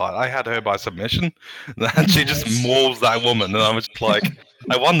last fight. I had her by submission, and she just mauls that woman, and I was like,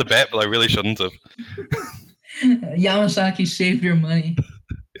 I won the bet, but I really shouldn't have. Yamasaki saved your money.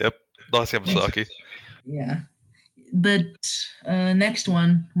 Yep, nice Yamasaki. Yeah. But next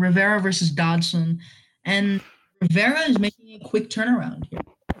one, Rivera versus Dodson. And Rivera is making a quick turnaround here.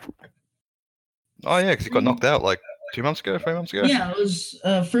 Oh, yeah, because he got knocked out like 3 months ago. Yeah, it was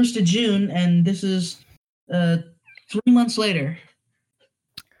 1st of June, and this is 3 months later.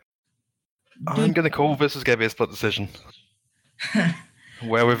 I'm going to call this is going to be a split decision.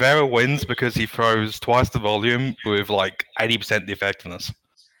 Where Rivera wins because he throws twice the volume with like 80% the effectiveness.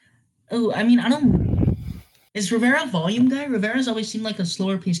 Oh, I mean, is Rivera a volume guy? Rivera's always seemed like a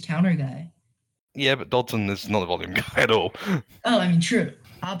slower paced counter guy. Yeah, but Dodson is not a volume guy at all. Oh, I mean, true.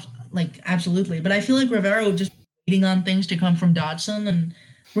 Absolutely. But I feel like Rivera would just be waiting on things to come from Dodson, and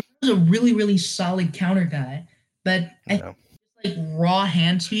Rivera's a really, really solid counter guy. But I think like raw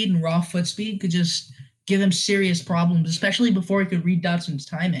hand speed and raw foot speed could just give him serious problems, especially before he could read Dodson's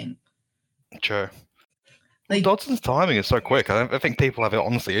timing. Sure. Like, Dodson's timing is so quick. I think people have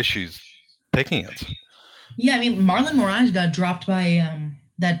honestly issues picking it. Yeah, I mean, Marlon Moraes got dropped by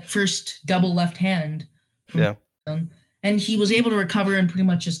that first double left hand. Yeah. And he was able to recover and pretty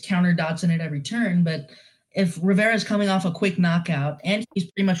much just counter Dodson at every turn. But if Rivera's coming off a quick knockout and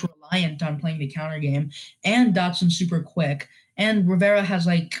he's pretty much reliant on playing the counter game, and Dodson's super quick, and Rivera has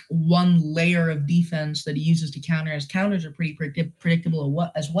like one layer of defense that he uses to counter. His counters are pretty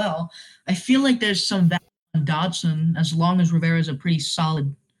predictable as well. I feel like there's some value on Dodson as long as Rivera is a pretty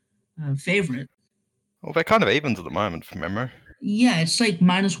solid favorite. Well, they're kind of evens at the moment, from memory. Yeah, it's like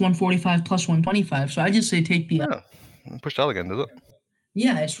minus 145 plus 125. So I just say take the. Yeah, pushed out again, does it?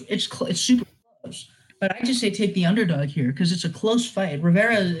 Yeah, it's super close. But I just say take the underdog here because it's a close fight.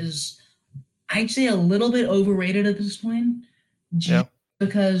 Rivera is, I'd say, a little bit overrated at this point. Yeah.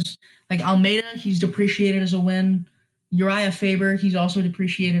 Because like Almeida, he's depreciated as a win. Uriah Faber, he's also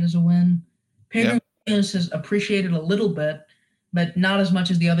depreciated as a win. Pedro Munoz has appreciated a little bit. but not as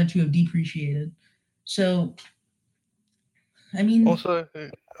much as the other two have depreciated. So, I mean, also,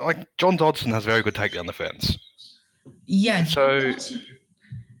 like John Dodson has very good takedown defense. Yeah. So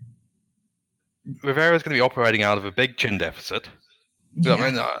Rivera's going to be operating out of a big chin deficit. Yeah.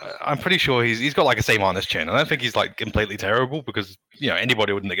 I mean, I'm pretty sure he's got like a C- chin. I don't think he's like completely terrible because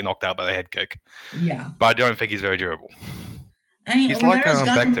anybody wouldn't get knocked out by a head kick. Yeah. But I don't think he's very durable. I mean, he's like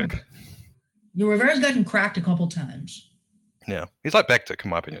Bektic. Rivera's gotten cracked a couple times. Yeah, he's like Bektic in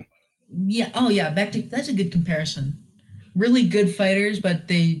my opinion. Yeah. Oh yeah, Bektic. That's a good comparison. Really good fighters, but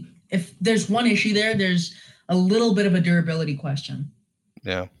if there's one issue there's a little bit of a durability question.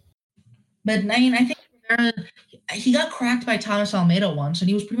 Yeah. But I mean, I think Rivera, he got cracked by Thomas Almeida once, and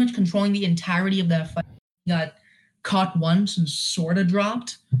he was pretty much controlling the entirety of that fight. He got caught once and sort of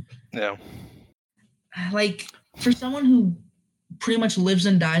dropped. Yeah. Like, for someone who pretty much lives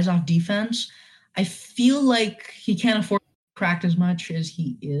and dies off defense, I feel like he can't afford to be cracked as much as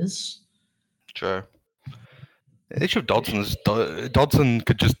he is. True. The issue of Dodson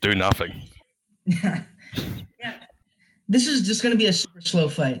could just do nothing. Yeah. This is just going to be a super slow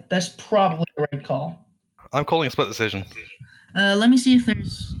fight. That's probably the right call. I'm calling a split decision. Let me see if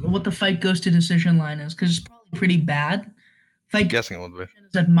there's what the fight goes to decision line is, because it's probably pretty bad. I'm guessing it would be.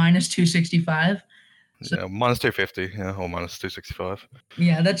 It's at minus 265. So, yeah, minus 250, yeah, or minus 265.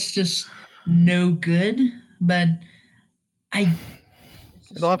 Yeah, that's just no good. But either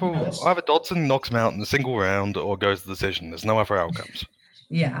Dodson knocks him out in a single round or goes to decision. There's no other outcomes.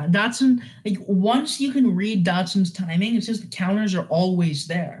 Yeah, Dodson, like, once you can read Dodson's timing, it's just the counters are always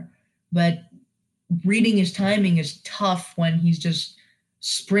there. But reading his timing is tough when he's just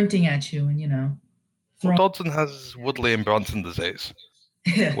sprinting at you and, Well, Dodson has Woodley and Brunson disease,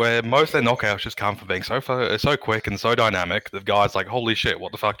 where most of their knockouts just come from being so quick and so dynamic that guys like, holy shit,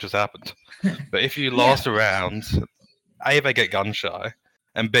 what the fuck just happened? But if you last a round, A, they get gun shy,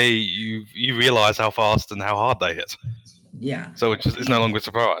 and B, you realize how fast and how hard they hit. Yeah. So it's no longer a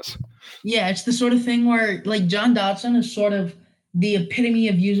surprise. Yeah, it's the sort of thing where, like, John Dodson is sort of the epitome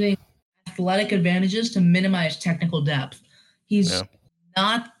of using athletic advantages to minimize technical depth. He's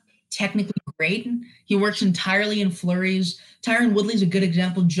not technically great. He works entirely in flurries. Tyron Woodley's a good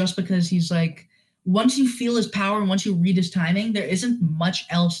example just because he's like, once you feel his power and once you read his timing, there isn't much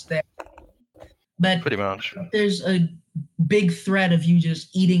else there. But pretty much, there's a big threat of you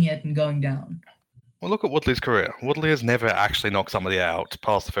just eating it and going down. Well, look at Woodley's career. Woodley has never actually knocked somebody out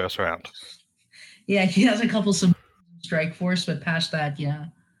past the first round. Yeah, he has a couple strike force, but past that, yeah.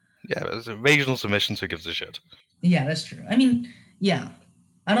 Yeah, there's a regional submission, so who gives a shit? Yeah, that's true. I mean, yeah.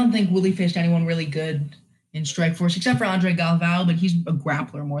 I don't think Woodley faced anyone really good in strike force, except for Andre Galvao, but he's a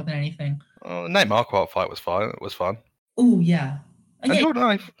grappler more than anything. The Nate Marquardt fight was fine. It was fun. Oh, yeah. And he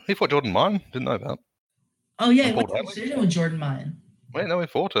fought Jordan Mine. Didn't know that. Oh, yeah, he went to decision with Jordan Mine. Wait, no, he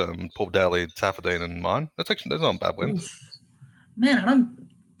fought Paul Daly, Safadine, and Mine. That's not bad wins. Man,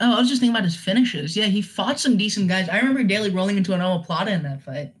 I was just thinking about his finishes. Yeah, he fought some decent guys. I remember Daly rolling into an omoplata in that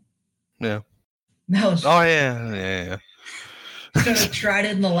fight. Yeah. That was... Oh, yeah. Sort of tried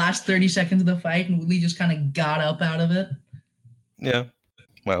it in the last 30 seconds of the fight, and Woodley just kind of got up out of it. Yeah.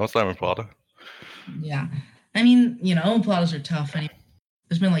 Well, what's that omoplata? Yeah. I mean, omoplatas are tough. Anyway.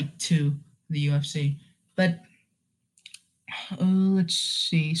 There's been like 2 in the UFC. But... let's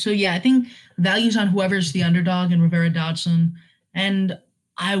see. So, yeah, I think values on whoever's the underdog in Rivera Dodson. And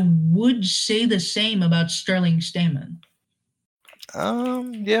I would say the same about Sterling Stamen.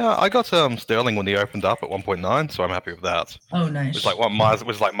 Yeah, I got Sterling when he opened up at 1.9, so I'm happy with that. Oh, nice. It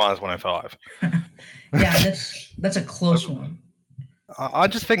was like minus 105. Yeah, that's a close one. I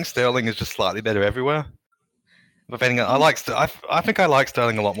just think Sterling is just slightly better everywhere. I think I like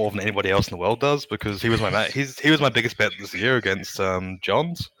Sterling a lot more than anybody else in the world does because he was my biggest bet this year against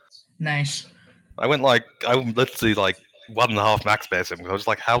Johns. Nice. I literally like 1.5 max bet him because I was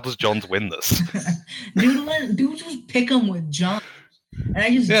like, how does Johns win this? dude just pick him with John, and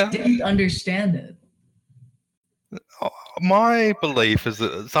I just didn't understand it. My belief is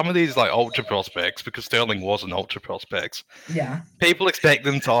that some of these like ultra prospects, because Sterling was an ultra prospect, people expect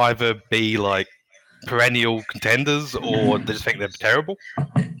them to either be like perennial contenders or they just think they're terrible.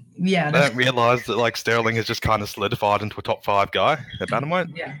 Yeah, they don't realize that like Sterling has just kind of solidified into a top 5 guy at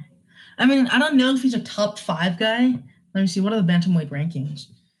bantamweight. Yeah, I mean, I don't know if he's a top 5 guy. Let me see, what are the bantamweight rankings?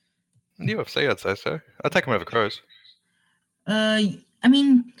 UFC, I'd say so. I'd take him over Kroos. I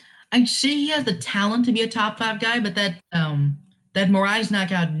mean, I'd say he has the talent to be a top 5 guy, but that Moraes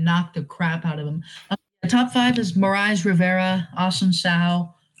knockout knocked the crap out of him. The top 5 is Moraes, Rivera, Austin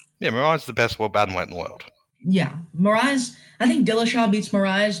Sao. Yeah, Moraes is the best world bantamweight in the world. Yeah, Moraes. I think Dillashaw beats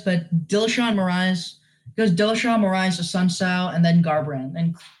Moraes, but Dillashaw and Moraes, goes Dillashaw, Moraes, Assunção, and then Garbrandt.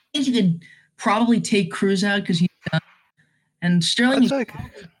 And you could probably take Cruz out because he's done. And Sterling is probably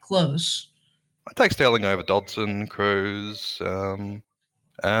close. I'd take Sterling over Dodson, Cruz, and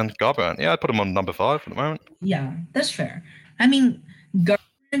Garbrandt. Yeah, I'd put him on number 5 at the moment. Yeah, that's fair. I mean,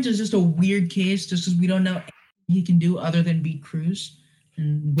 Garbrandt is just a weird case just because we don't know anything he can do other than beat Cruz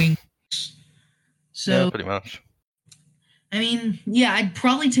and wing. So, yeah, pretty much. I mean, yeah, I'd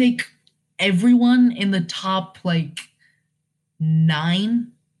probably take everyone in the top, like,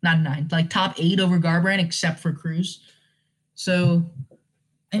 9, not 9, like top 8 over Garbrandt except for Cruz. So,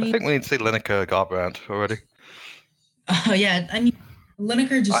 I think we need to see Lineker Garbrandt already. Yeah, I mean,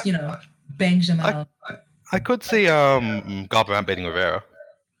 Lineker just, bangs him out. I could see Garbrandt beating Rivera.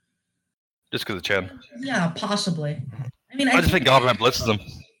 Just because of Chen. Yeah, possibly. I mean, I just think Garbrandt blitzes him.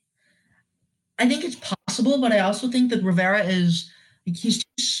 I think it's possible, but I also think that Rivera he's too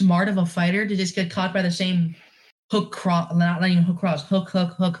smart of a fighter to just get caught by the same hook cross, not even hook cross, hook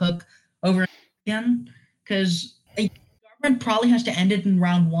over again. Because Garbrandt probably has to end it in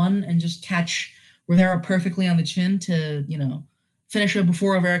round 1 and just catch Rivera perfectly on the chin to, finish it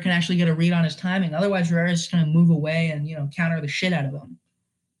before Rivera can actually get a read on his timing. Otherwise, Rivera's just going to move away and, counter the shit out of him.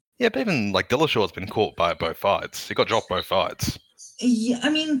 Yeah, but even like Dillashaw's been caught by both fights. He got dropped both fights. Yeah, I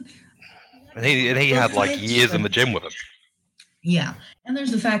mean, and he had like years in the gym with him. Yeah, and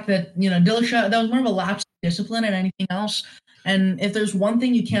there's the fact that Dillashaw, that was more of a lapse of discipline than anything else. And if there's one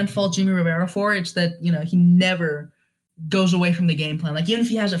thing you can't fault Jimmy Rivera for, it's that he never goes away from the game plan. Like even if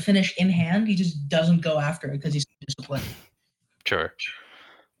he has a finish in hand, he just doesn't go after it because he's disciplined. Sure.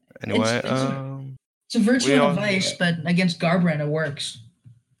 Anyway, it's a virtue and a vice, but against Garbrandt it works.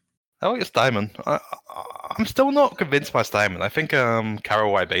 I like Stamen. I'm still not convinced by Stamen. I think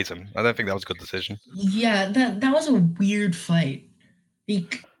Caraway beat him. I don't think that was a good decision. Yeah, that was a weird fight.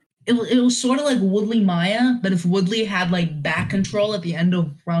 It was sort of like Woodley Maya, but if Woodley had like back control at the end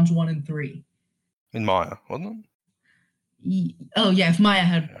of rounds 1 and 3. In Maya, wasn't it? Oh yeah, if Maya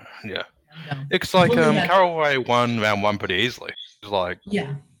had. Yeah. It's like Caraway won round 1 pretty easily. It was like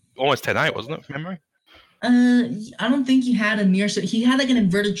almost 10-8, wasn't it, from memory? I don't think he had a near. He had like an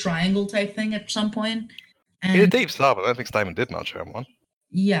inverted triangle type thing at some point. And, he had a deep start, but I don't think Stamen did much round 1.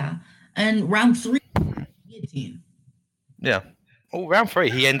 Yeah, and round 3, guillotine. Yeah. Well, round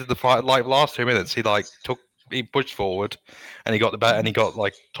 3, he ended the fight like last 2 minutes. He pushed forward, and he got the bat, and he got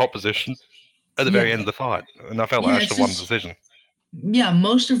like top position at the very end of the fight, and I felt like I should have won the decision. Yeah,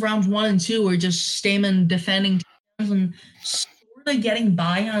 most of rounds 1 and 2 were just Stamen defending and sort of getting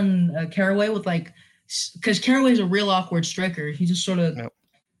by on Caraway with like. Because Caraway's a real awkward striker. He just sort of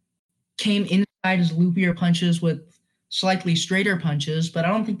came inside his loopier punches with slightly straighter punches, but I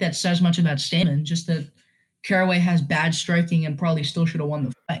don't think that says much about Stamen, just that Caraway has bad striking and probably still should have won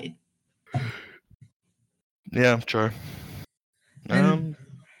the fight. Yeah, true.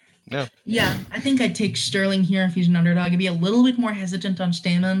 Yeah, I think I'd take Sterling here if he's an underdog. I'd be a little bit more hesitant on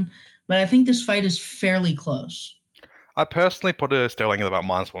Stamen, but I think this fight is fairly close. I personally put a Sterling at about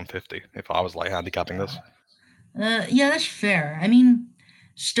minus 150 if I was like handicapping this. Yeah, that's fair. I mean,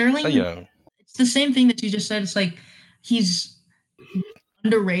 Sterling, it's the same thing that you just said. It's like he's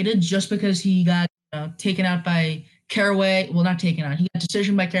underrated just because he got taken out by Caraway. Well, not taken out. He got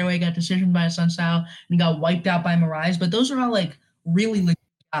decision by Caraway, got decision by Assunção, and he got wiped out by Moraes. But those are all like really legit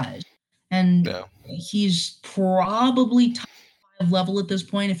guys. And he's probably top 5 level at this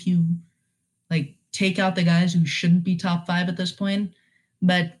point if you like take out the guys who shouldn't be top 5 at this point,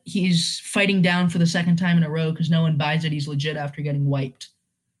 but he's fighting down for the second time in a row because no one buys that he's legit after getting wiped.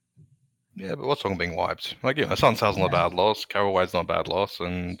 Yeah, but what's wrong with being wiped? Like, Assunção's not a bad loss, Caraway's not a bad loss,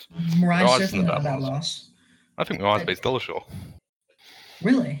 and Moraes is not a bad loss. I think Moraes beats Dillashaw.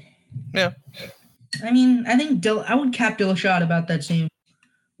 Really? Yeah. I mean, I think I would cap Dillashaw at about that same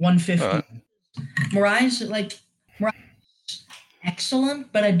 150. Right. Moraes,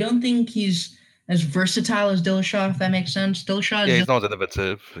 excellent, but I don't think he's as versatile as Dillashaw, if that makes sense. Dillashaw he's not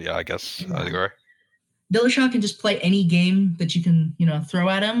innovative. Yeah, I guess I agree. Dillashaw can just play any game that you can, throw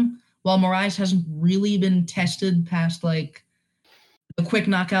at him, while Moraes hasn't really been tested past, like, the quick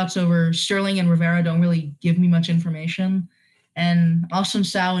knockouts over Sterling and Rivera don't really give me much information. And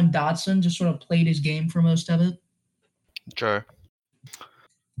Assunção and Dodson just sort of played his game for most of it. Sure.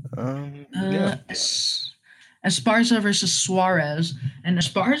 Esparza versus Suarez. And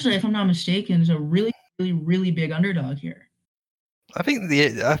Esparza, if I'm not mistaken, is a really, really, really big underdog here. I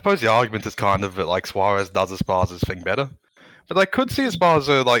suppose the argument is kind of that like Suarez does Esparza's thing better. But I could see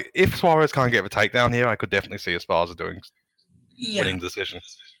Esparza, like, if Suarez can't get a takedown here, I could definitely see Esparza winning the decision.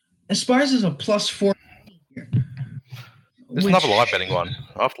 Esparza is a +4 here. There's another live betting one.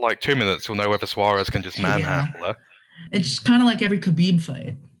 After like 2 minutes, you'll know whether Suarez can just manhandle her. It's kind of like every Khabib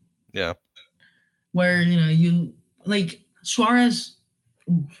fight. Yeah. Where, you like Suarez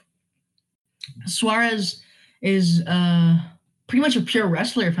is pretty much a pure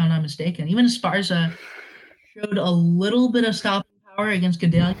wrestler, if I'm not mistaken. Even Esparza showed a little bit of stopping power against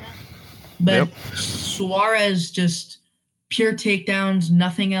Gadelha, but Suarez just pure takedowns,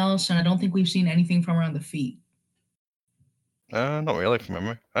 nothing else, and I don't think we've seen anything from her on the feet. Not really from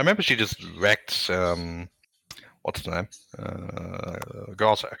memory. I remember she just wrecked what's his name?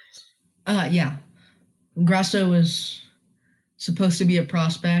 Grasso. Yeah. Grasso was supposed to be a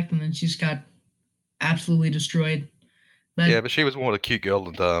prospect, and then she just got absolutely destroyed. But she was more the cute girl,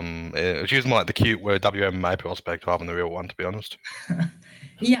 and she was more like the cute WMMA prospect rather than the real one, to be honest.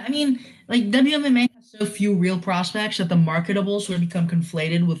 Yeah, I mean, like WMMA has so few real prospects that the marketables sort of become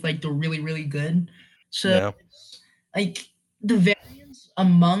conflated with like the really, really good. So, like the variance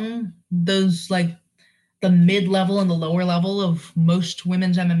among those, like the mid-level and the lower level of most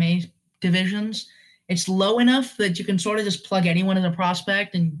women's MMA divisions, it's low enough that you can sort of just plug anyone as a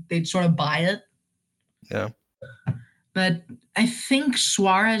prospect and they'd sort of buy it. Yeah. But I think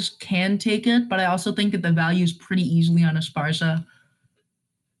Suarez can take it, but I also think that the value is pretty easily on Esparza.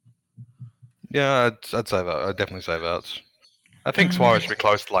 Yeah, I'd say that. I'd definitely say that. I think Suarez should be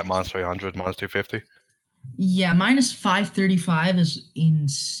close to like minus 300, minus 250. Yeah, minus 535 is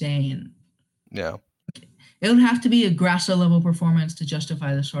insane. Yeah. It would have to be a Grasso level performance to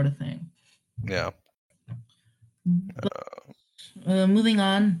justify this sort of thing. Yeah. Moving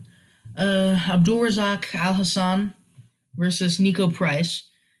on, Abdulrazak Al Hassan versus Nico Price.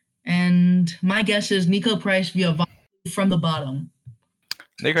 And my guess is Nico Price via from the bottom.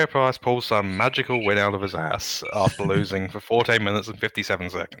 Nico Price pulls some magical win out of his ass after losing for 14 minutes and 57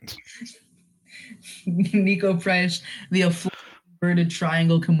 seconds. Nico Price via inverted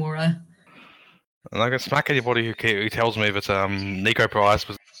triangle Kimura. And I can smack anybody who tells me that Nico Price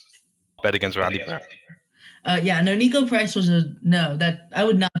was bet against Randy Brown. Nico Price was that I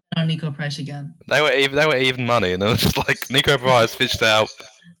would not bet on Nico Price again. They were even money, and it was just like Nico Price fished out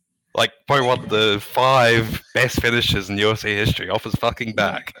like probably one of the 5 best finishes in UFC history off his fucking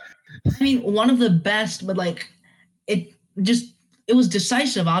back. I mean, one of the best, but like it was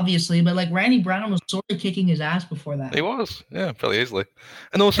decisive, obviously, but like Randy Brown was sort of kicking his ass before that. He was, yeah, fairly easily.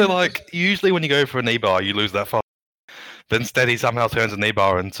 And also, like, usually when you go for a knee bar, you lose that fight. But instead, he somehow turns a knee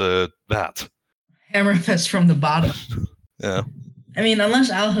bar into that. Hammer fist from the bottom. Yeah. I mean, unless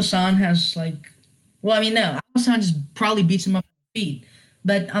Al Hassan has no, Al Hassan just probably beats him up on the feet.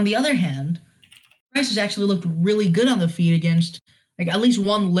 But on the other hand, Price has actually looked really good on the feet against like at least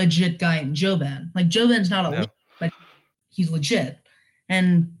one legit guy in Joban. Like Joban's not elite, but he's legit.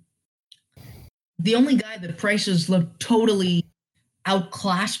 And the only guy that Price has looked totally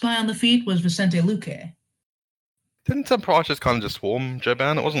outclassed by on the feet was Vicente Luque. Didn't some Price just kind of just swarm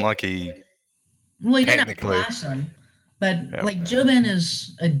Joban? It wasn't like he. Well, he didn't outclass him, but like Joban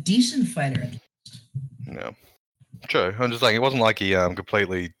is a decent fighter. Yeah. True. I'm just saying it wasn't like he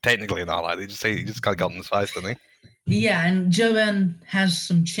completely technically annihilated. He just kind of got in his face, didn't he? Yeah, and Joban has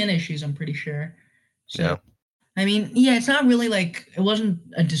some chin issues, I'm pretty sure. So, yeah. I mean, it's not really like it wasn't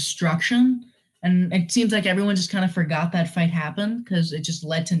a destruction, and it seems like everyone just kind of forgot that fight happened because it just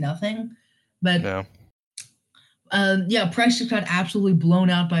led to nothing. But Price just got absolutely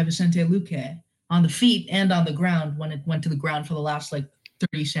blown out by Vicente Luque on the feet and on the ground when it went to the ground for the last like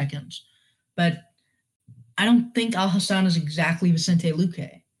 30 seconds. But I don't think Al Hassan is exactly Vicente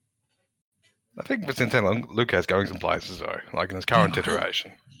Luque. I think Vicente Luque is going some places though, like in his current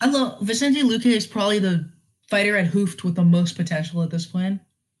iteration. Vicente Luque is probably the fighter at Hoofed with the most potential at this point.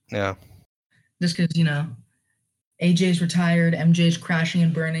 Yeah. Just because, AJ's retired, MJ's crashing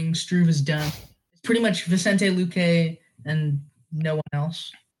and burning, Struve is done. It's pretty much Vicente Luque and no one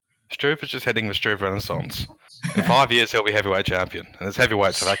else. Struve is just heading the Struve Renaissance. In 5 years, he'll be heavyweight champion, and it's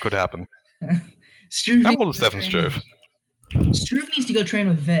heavyweight, so that could happen. How old is Stefan Struve? Struve needs to go train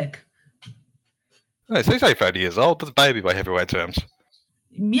with Vic. No, so he's only 30 years old. That's a baby by heavyweight terms.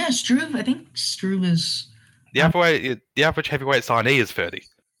 Yeah, Struve. I think Struve is. The average heavyweight signee is 30.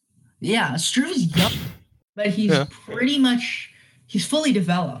 Yeah, Struve is young, but he's pretty much he's fully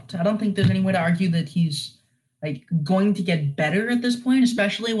developed. I don't think there's any way to argue that he's like going to get better at this point,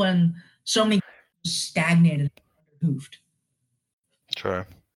 especially when so many stagnated under Hoofed. True.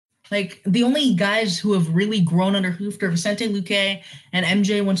 Like the only guys who have really grown under Hoofed are Vicente Luque and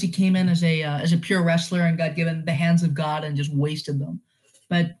MJ once he came in as a pure wrestler and got given the hands of God and just wasted them.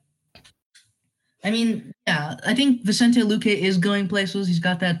 But I mean, I think Vicente Luque is going places. He's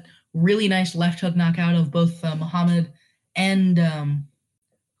got that really nice left hook knockout of both Muhammad and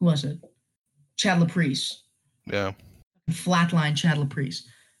who was it? Chad Laprise. Yeah. Flatline Chad Laprise.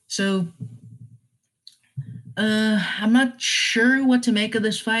 So I'm not sure what to make of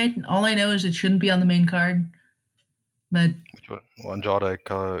this fight. All I know is it shouldn't be on the main card. But Which one? Andrade.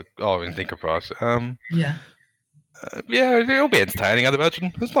 In Thinker Price. Yeah. Yeah, it'll be entertaining. I'd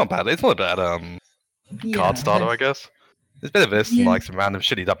imagine. It's not bad. It's not a bad card starter, I guess. It's better this than like some random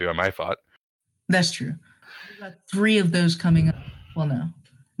shitty WMA fight. That's true. We've got 3 of those coming up. Well, no,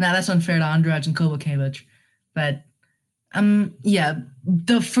 that's unfair to Andrade and Kovacevic. But yeah,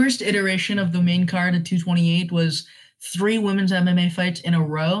 the first iteration of the main card at 228 was 3 women's MMA fights in a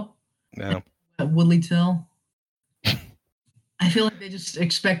row. Yeah. At Woodley Till. I feel like they just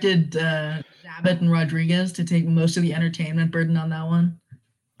expected Zabit and Rodriguez to take most of the entertainment burden on that one.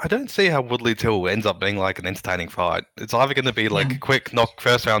 I don't see how Woodley Till ends up being like an entertaining fight. It's either going to be like a quick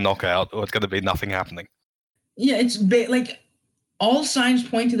first round knockout, or it's going to be nothing happening. Yeah, it's like all signs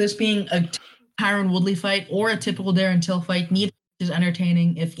point to this being a Tyron Woodley fight or a typical Darren Till fight. Neither is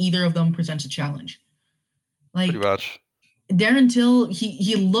entertaining if either of them presents a challenge. Like pretty much. Darren Till,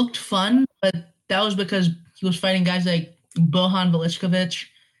 he looked fun, but that was because he was fighting guys like Bohan Velichkovic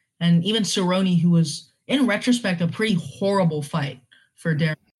and even Cerrone, who was, in retrospect, a pretty horrible fight for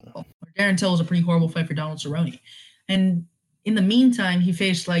Darren Till. Darren Till was a pretty horrible fight for Donald Cerrone. And in the meantime, he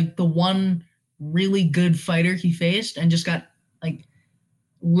faced like the one really good fighter he faced and just got like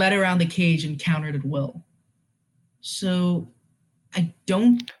led around the cage and countered at will. So I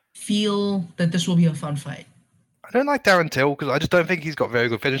don't feel that this will be a fun fight. I don't like Darren Till because I just don't think he's got very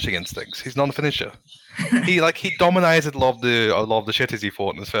good finishing instincts. He's not a finisher. he dominated a lot of the shitties he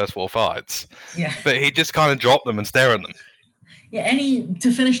fought in his first 4 fights. Yeah. But he just kind of dropped them and stared at them. Yeah,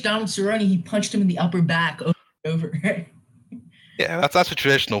 to finish Donald Cerrone, he punched him in the upper back over and over. Yeah, that's a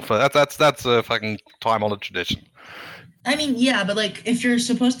traditional. That's a fucking time-honored tradition. I mean, yeah, but like if you're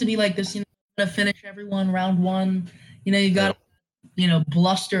supposed to be like this, you know, to finish everyone round 1, you know, you got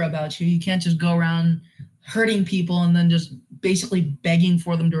bluster about you. You can't just go around hurting people and then just basically begging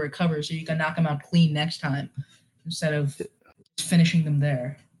for them to recover so you can knock them out clean next time instead of finishing them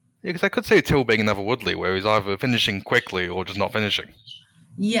there. Yeah, because I could see Till being another Woodley where he's either finishing quickly or just not finishing.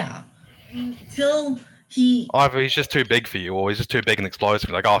 Yeah. Till either he's just too big for you or he's just too big and explosive.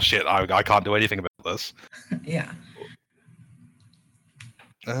 Like, oh shit, I can't do anything about this. Yeah.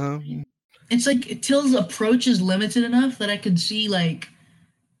 It's like Till's approach is limited enough that I could see like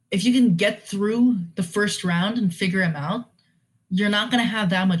if you can get through the first round and figure him out, you're not going to have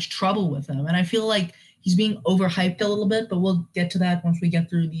that much trouble with him. And I feel like he's being overhyped a little bit, but we'll get to that once we get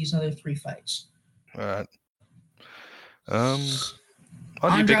through these other 3 fights. All right.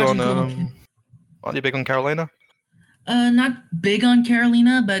 Aren't you big on Carolina? Not big on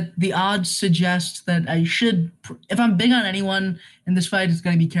Carolina, but the odds suggest that I should. If I'm big on anyone in this fight, it's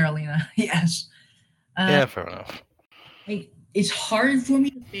going to be Carolina. Yes. Yeah, fair enough. It's hard for me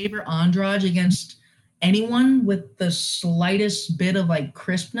to favor Andrade against anyone with the slightest bit of like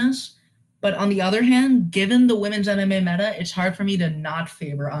crispness. But on the other hand, given the women's MMA meta, it's hard for me to not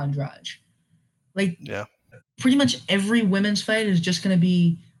favor Andrade. Like, pretty much every women's fight is just going to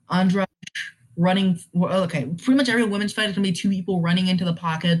be Andrade running. Okay, pretty much every women's fight is going to be 2 people running into the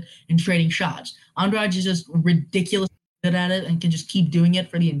pocket and trading shots. Andrade is just ridiculously good at it and can just keep doing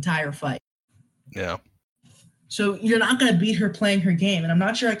it for the entire fight. Yeah. So you're not going to beat her playing her game. And I'm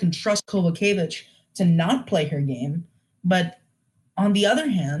not sure I can trust Kovacevic to not play her game. But on the other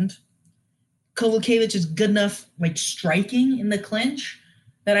hand, Kovacevic is good enough, like, striking in the clinch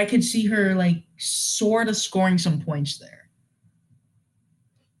that I could see her, like, sort of scoring some points there.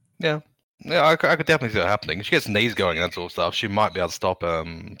 Yeah. Yeah, I could definitely see that happening. If she gets knees going and that sort of stuff, she might be able to stop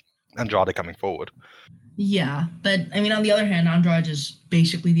Andrade coming forward. Yeah, but, I mean, on the other hand, Andrade is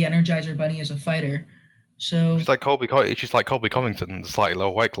basically the Energizer Bunny as a fighter. So she's like Colby Covington in a slightly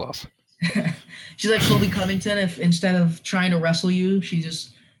lower weight class. She's like Colby Covington if instead of trying to wrestle you, she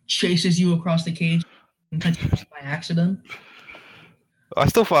just chases you across the cage and touches you by accident. I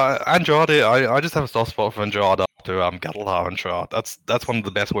still find Andrade. I just have a soft spot for Andrade after Guadalajara Andrade. That's one of the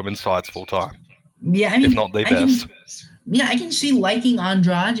best women's fights of all time. Yeah, I mean, if not the best. I can see liking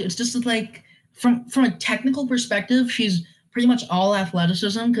Andrade. It's just like from a technical perspective, she's pretty much all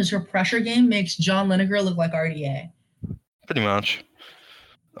athleticism because her pressure game makes John Lineker look like RDA. Pretty much.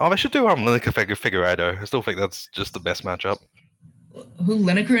 Oh, they should do Lineker Figueiredo. I still think that's just the best matchup. Who,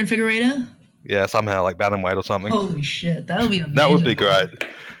 Lineker and Figueiredo? Yeah, somehow like bantamweight or something. Holy shit, that would be amazing. That would be great.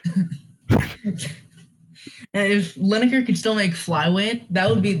 And if Lineker could still make flyweight, that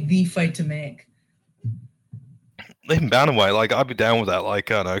would be the fight to make. even bantamweight, like I'd be down with that.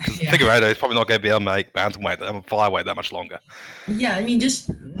 Like I don't know, because Figueiredo is probably not going to be able to make bantamweight, flyweight that much longer. Yeah, I mean, just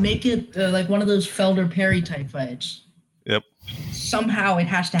make it like one of those Felder Perry type fights. Yep. Somehow it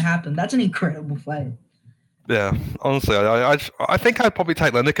has to happen. That's an incredible fight. Yeah, honestly, I think I'd probably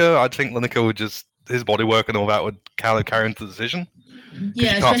take Lineker. I think Lineker would just his body work and all that would carry into the decision.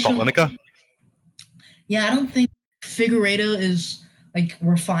 Yeah, you can't stop Lineker. Yeah, I don't think Figueiredo is like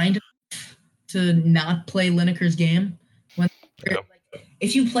refined to not play Lineker's game.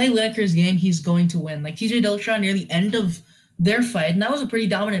 If you play Lineker's game, he's going to win. Like TJ Dillashaw near the end of their fight, and that was a pretty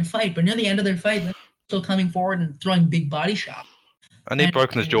dominant fight, but near the end of their fight, Lineker still coming forward and throwing big body shots. And he'd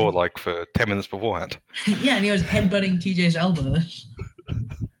broken his jaw like for 10 minutes beforehand. Yeah, and he was headbutting TJ's elbows.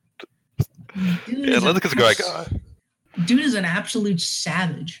 Lineker's a great guy. Dude is an absolute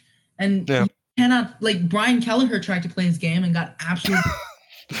savage. And you cannot, like, Brian Kelleher tried to play his game and got absolutely...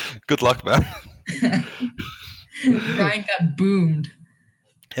 Good luck, man. Brian got boomed.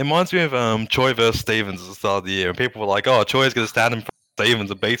 It reminds me of Choi versus Stevens at the start of the year, and people were like, "Oh, Choi's going to stand in front of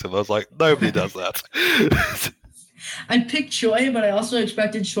Stevens and beat him." I was like, nobody does that. I picked Choi, but I also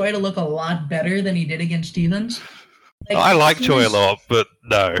expected Choi to look a lot better than he did against Stevens. Like, I like Choi a lot, but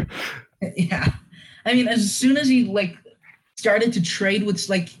no. Yeah, I mean, as soon as he like started to trade with,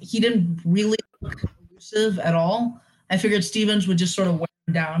 like, he didn't really look elusive at all. I figured Stevens would just sort of wear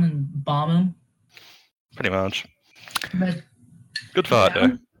him down and bomb him. Pretty much. But good fight,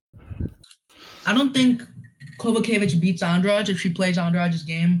 though. I don't think Kovacevic beats Andrade if she plays Andrade's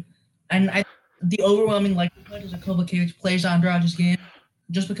game. And the overwhelming likelihood is that Kovacevic plays Andrade's game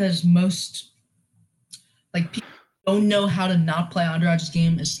just because most people don't know how to not play Andrade's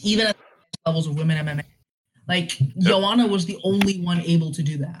game, even at the levels of women MMA. Like, Joanna was the only one able to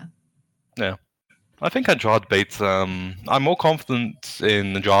do that. Yeah. I think Andrade beats... I'm more confident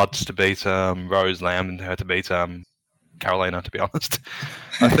in Andrade to beat Rose Lamb than her to beat Carolina, to be honest.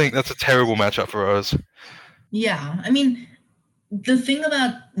 I think that's a terrible matchup for Rose. Yeah. I mean, the thing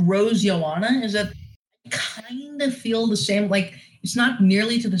about Rose Joanna is that I kind of feel the same. Like, it's not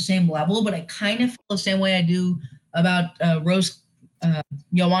nearly to the same level, but I kind of feel the same way I do about Rose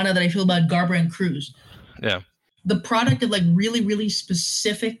Joanna that I feel about Garber and Cruz. Yeah. The product of, like, really, really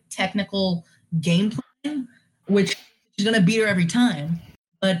specific technical game plan, which is going to beat her every time.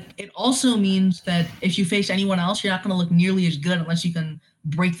 But it also means that if you face anyone else, you're not going to look nearly as good unless you can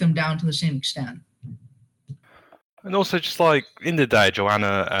break them down to the same extent. And also, just like, in the day,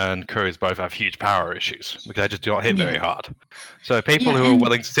 Joanna and Cruz both have huge power issues because they just do not hit very hard. So people who are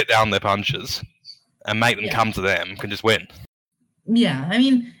willing to sit down their punches and make them come to them can just win. Yeah, I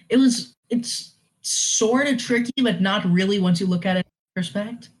mean, it's sort of tricky, but not really once you look at it in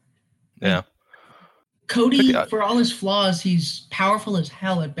perspective. Yeah. Cody, for all his flaws, he's powerful as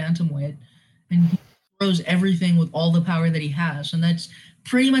hell at bantamweight, and he throws everything with all the power that he has, and that's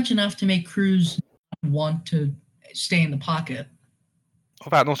pretty much enough to make Cruz want to stay in the pocket.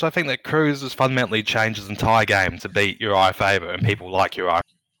 And also, I think that Cruz has fundamentally changed his entire game to beat Uriah Faber, and people like Uriah,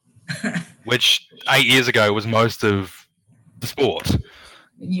 which 8 years ago was most of the sport.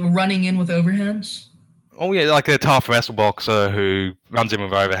 You're running in with overhands? Oh, yeah, like a tough wrestle boxer who runs in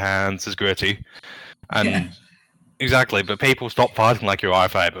with overhands, is gritty. And exactly, but people stopped fighting like Uriah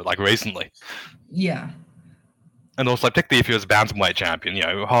Faber, like, recently. Yeah. And also, particularly if you're a bantamweight champion, you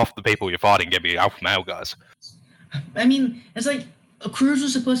know, half the people you're fighting get to be alpha male guys. I mean, it's like Cruz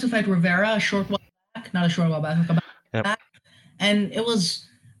was supposed to fight Rivera a short while back, not a short while back, back, and it was.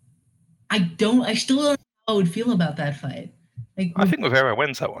 I still don't know how I would feel about that fight. Like, I think Rivera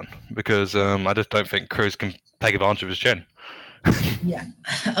wins that one because I just don't think Cruz can take advantage of his chin. Yeah.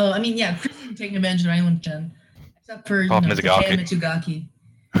 I mean, yeah, Cruz isn't taking advantage of anyone's chin, except for Mitsugaki.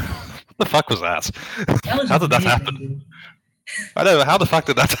 What the fuck was that? How did that happen? Dude. I don't know. How the fuck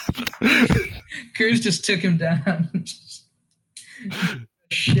did that happen? Cruz just took him down.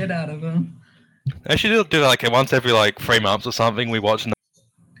 Shit out of him. I should do like once every 3 months or something. We watch a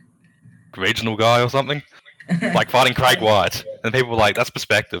regional guy or something, like fighting Craig White, and people were like, "That's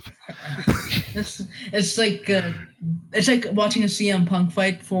perspective." It's like watching a CM Punk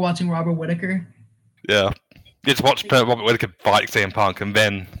fight before watching Robert Whittaker. Yeah. You just watch Robert Whittaker fight CM Punk, and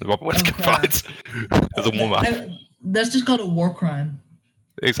then Robert Whittaker fights as a warm-up. That's just called a war crime.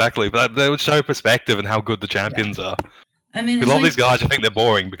 Exactly, but they would show perspective and how good the champions are. I mean, a lot of these guys, I think they're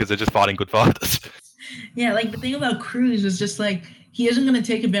boring because they're just fighting good fighters. Yeah, like the thing about Cruz is just like he isn't going to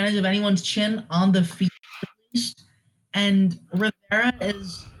take advantage of anyone's chin on the feet, at least. And Rivera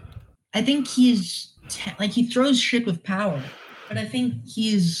is, I think he's he throws shit with power, but I think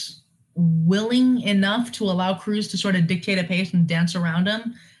he's willing enough to allow Cruz to sort of dictate a pace and dance around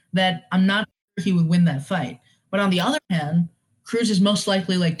him that I'm not sure he would win that fight. But on the other hand, Cruz is most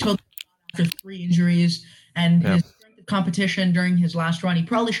likely like totally after 3 injuries, and his strength of competition during his last run, he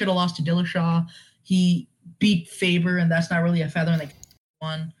probably should have lost to Dillashaw. He beat Faber, and that's not really a feather in the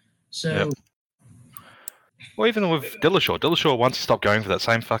one. So. Well, even with Dillashaw once he stopped going for that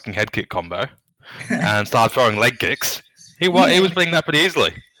same fucking head kick combo and started throwing leg kicks, he was beating that pretty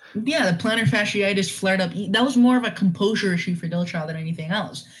easily. Yeah, the plantar fasciitis flared up. That was more of a composure issue for Dillashaw than anything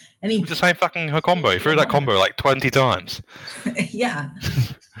else. And it was the same fucking combo. He threw that combo like 20 times. Yeah.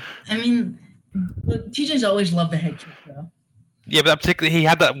 I mean, TJ's always loved the head kick, though. Yeah, but particularly he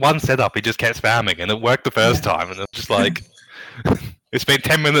had that one setup he just kept spamming, and it worked the first time, and it's just like... It's been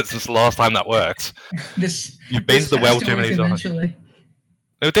 10 minutes since the last time that worked. You've been to the well too many times.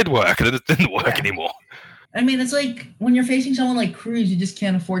 It did work, and it didn't work anymore. I mean, it's like when you're facing someone like Cruz, you just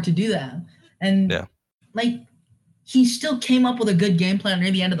can't afford to do that. And like, he still came up with a good game plan near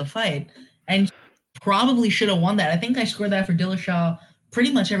the end of the fight, and probably should have won that. I think I scored that for Dillashaw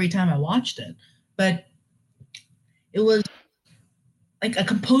pretty much every time I watched it. But it was like a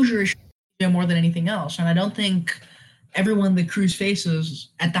composure issue more than anything else, and I don't think everyone that Cruz faces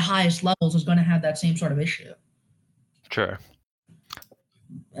at the highest levels is going to have that same sort of issue. Sure.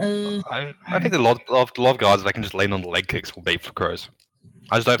 I think a lot of guys that can just lean on the leg kicks will beat for Cruz.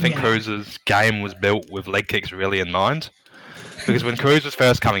 I just don't think Cruz's game was built with leg kicks really in mind. Because when Cruz was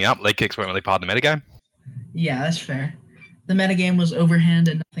first coming up, leg kicks weren't really part of the metagame. Yeah, that's fair. The metagame was overhand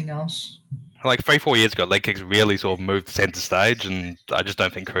and nothing else. Like 3-4 years ago, leg kicks really sort of moved center stage, and I just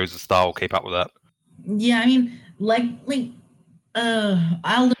don't think Cruz's style will keep up with that. Yeah, I mean,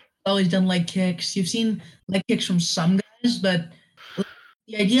 I've always done leg kicks. You've seen leg kicks from some guys, but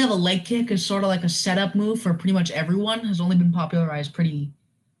the idea of a leg kick is sort of like a setup move for pretty much everyone. Has only been popularized pretty,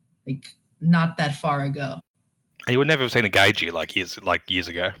 not that far ago. And you would never have seen a Gaethje years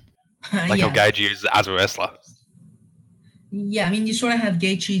ago. How Gaethje is as a wrestler. Yeah, I mean, you sort of have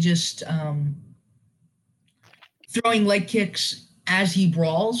Gaethje just throwing leg kicks as he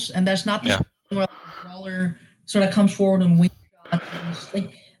brawls, and that's not the where the brawler sort of comes forward and wins shots.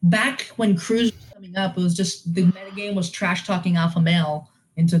 Like back when Cruz was coming up, it was just the metagame was trash talking alpha male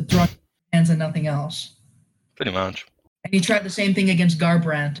into throwing hands and nothing else. Pretty much. And he tried the same thing against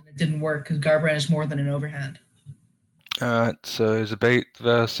Garbrandt, and it didn't work because Garbrandt is more than an overhand. Alright, so Zabit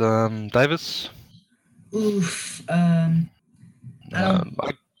versus Davis. Oof.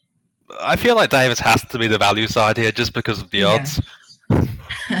 I feel like Davis has to be the value side here just because of the odds.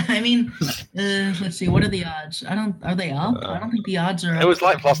 I mean, let's see. What are the odds? Are they up? I don't think the odds are up. It was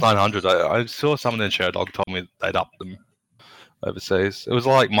like plus 900. I saw someone in Sherdog told me they'd up them overseas. It was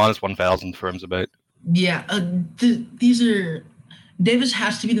like minus 1,000 for him Zabit. Yeah, these are... Davis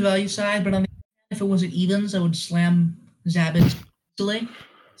has to be the value side, but on the other hand, if it was at evens, I would slam Zabit easily.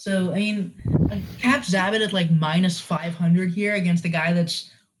 So, I mean, cap Zabit at like minus 500 here against a guy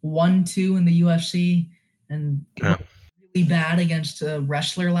that's 1-2 in the UFC and really bad against a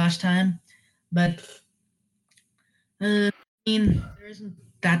wrestler last time. But, I mean, there isn't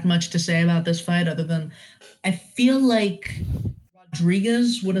that much to say about this fight other than I feel like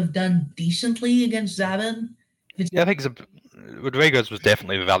Rodriguez would have done decently against Zabit. Yeah, I think Rodriguez was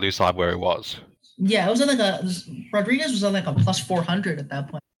definitely the value side where he was. Yeah, it was Rodriguez was at a plus 400 at that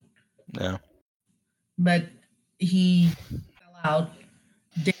point. Yeah. But he fell out.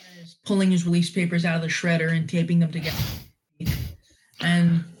 Dana is pulling his release papers out of the shredder and taping them together.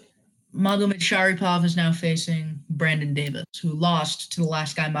 And Magomed Sharipov is now facing Brandon Davis, who lost to the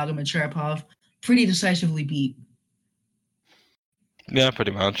last guy Magomed Sharipov pretty decisively beat. Yeah,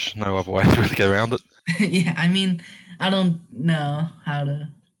 pretty much. No other way to really get around it. Yeah, I mean, I don't know how to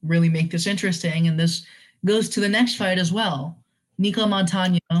really make this interesting, and this goes to the next fight as well. Nico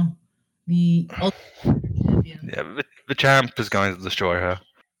Montano, the ultimate champion. Yeah, the champ is going to destroy her.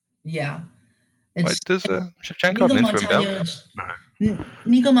 Yeah. Wait, does Shevchenko have an interim belt? No.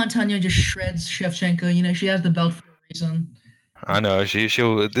 Nico Montano just shreds Shevchenko. You know, she has the belt for a reason. I know.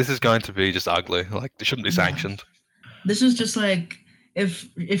 She'll. This is going to be just ugly. Like, it shouldn't be sanctioned. This is just like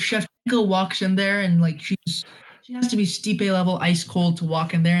if Shevchenko walks in there and like she has to be Stipe level ice cold to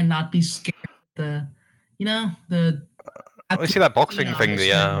walk in there and not be scared. You see that boxing thing?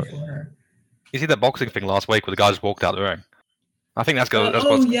 You see that boxing thing last week where the guy just walked out the ring? I think that's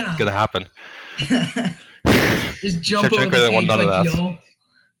what's going to happen. Just jump over the cage want none like of that. yo.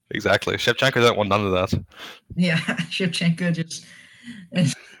 Exactly. Shevchenko don't want none of that. Yeah, Shevchenko just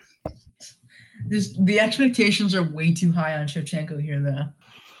the expectations are way too high on Shevchenko here, though.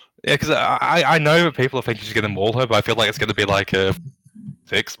 Yeah, because I know that people are thinking she's going to maul her, but I feel like it's going to be like a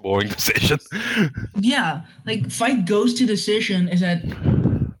 6 boring decision. Yeah, like fight goes to decision is at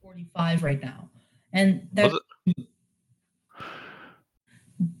 45 right now, and that's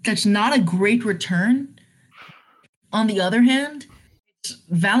that's not a great return. On the other hand, it's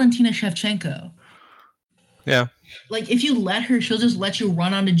Valentina Shevchenko. Yeah. Like, if you let her, she'll just let you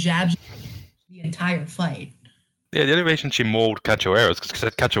run onto jabs the entire fight. Yeah, the only reason she mauled Cachoeira is because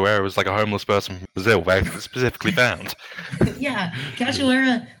Cachoeira was like a homeless person from Brazil, very specifically found. Yeah,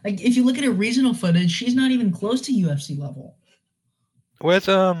 Cachoeira, like, if you look at her regional footage, she's not even close to UFC level. Where's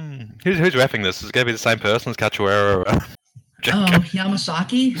who's reffing this? Is it gonna be the same person as Cachoeira? Oh,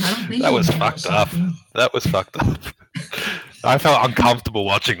 Yamasaki? I don't think that it was was fucked Yamasaki. up. That was fucked up. I felt uncomfortable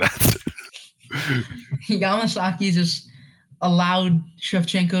watching that. Yamasaki just allowed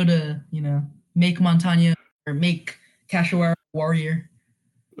Shevchenko to, make Montano or make Cachoeira a warrior.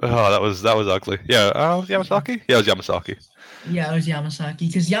 Oh, that was ugly. Yeah, was Yamasaki? Yeah, it was Yamasaki. Yeah, it was Yamasaki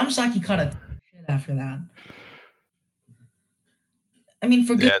because Yamasaki caught a shit after that. I mean,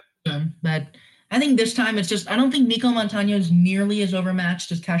 for good reason, but I think this time it's just I don't think Nico Montano is nearly as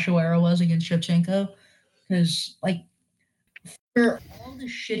overmatched as Cachoeira was against Shevchenko because like for all the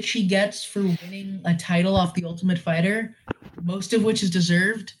shit she gets for winning a title off the Ultimate Fighter, most of which is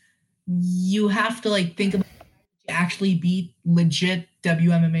deserved, you have to like think about actually beat legit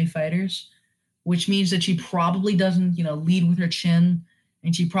WMMA fighters, which means that she probably doesn't, lead with her chin,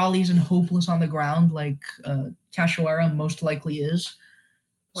 and she probably isn't hopeless on the ground like Cachoeira most likely is.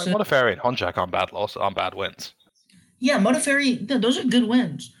 Like so, Modafferi and Honchak on bad wins. Yeah, Modafferi, those are good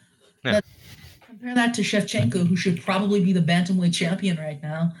wins. Yeah. But compare that to Shevchenko, who should probably be the bantamweight champion right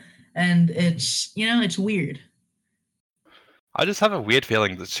now, and it's it's weird. I just have a weird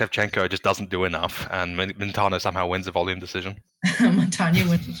feeling that Shevchenko just doesn't do enough, and Montano somehow wins a volume decision. Montano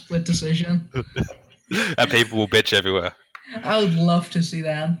wins a split decision. And people will bitch everywhere. I would love to see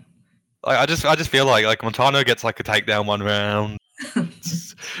that. Like, I just feel like Montano gets like a takedown one round, and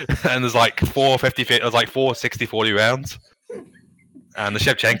there's like 4 60-40 rounds. And the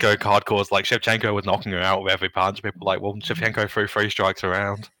Shevchenko card calls like Shevchenko was knocking her out with every punch. People are like, well, Shevchenko threw 3 strikes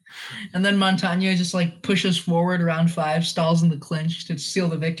around. And then Montano just like pushes forward round 5, stalls in the clinch to seal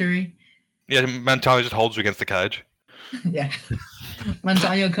the victory. Yeah, Montano just holds her against the cage. Yeah.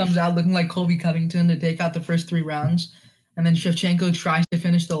 Montano comes out looking like Colby Covington to take out the first 3 rounds. And then Shevchenko tries to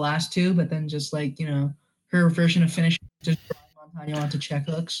finish the last 2, but then just like, her version of finishing just drawing Montano onto check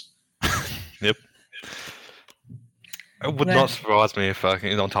hooks. Yep. It would not surprise me if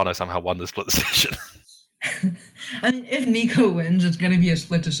Montano somehow won the split decision. I mean, if Nico wins, it's going to be a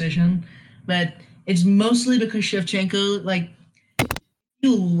split decision. But it's mostly because Shevchenko, like, if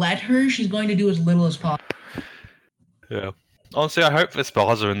you let her, she's going to do as little as possible. Yeah. Honestly, I hope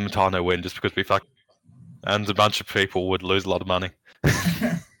Esparza and Montano win just because we fuck. And a bunch of people would lose a lot of money.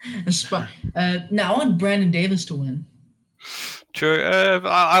 Now I want Brandon Davis to win. True.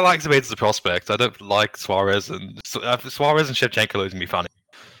 I like Zabit as a prospect. I don't like Suarez and Shevchenko losing me funny.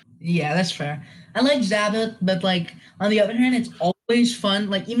 Yeah, that's fair. I like Zabit, but like on the other hand, it's always fun.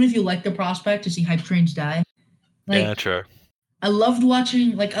 Like even if you like the prospect, to see hype trains die. Like, yeah, true. I loved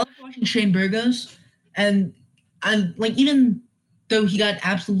watching Shane Burgos, and I like even though he got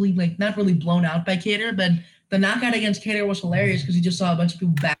absolutely like not really blown out by Kattar, but the knockout against Kattar was hilarious because he just saw a bunch of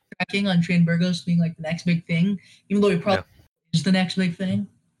people backtracking on Shane Burgos being like the next big thing, even though he probably is the next big thing.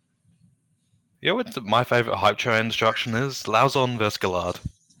 You know what my favorite hype train instruction is? Lauzon versus Gillard.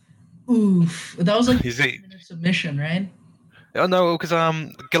 Oof, that was like a minute submission, right? Oh no, because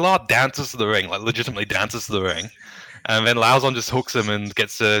Gillard dances to the ring, like legitimately dances to the ring, and then Lauzon just hooks him and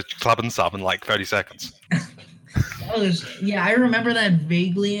gets a club and sub in like 30 seconds. I remember that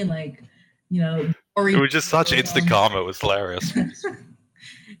vaguely, and like, it was just such instant karma. It was hilarious. It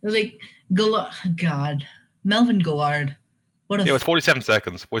was like God, Melvin Gillard. It was 47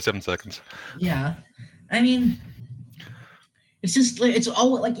 seconds. 47 seconds. Yeah, I mean, it's just it's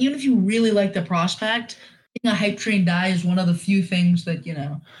all like even if you really like the prospect, a hype train die is one of the few things that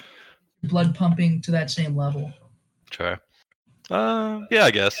blood pumping to that same level. Sure. Yeah,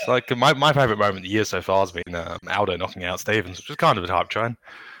 I guess. Like my favorite moment of the year so far has been Aldo knocking out Stevens, which was kind of a hype train.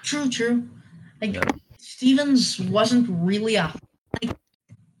 True. Like Stevens wasn't really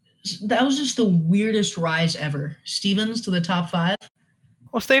that was just the weirdest rise ever. Stevens to the top 5.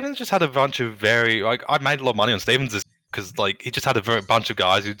 Well, Stevens just had a bunch of I made a lot of money on Stevens because like he just had a bunch of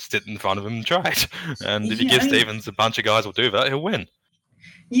guys who'd sit in front of him and tried. And if you give Stevens a bunch of guys will do that, he'll win.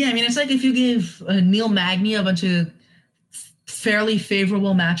 Yeah, I mean it's like if you give Neil Magny a bunch of fairly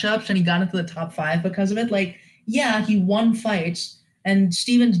favorable matchups and he got into the top 5 because of it. Like, yeah, he won fights and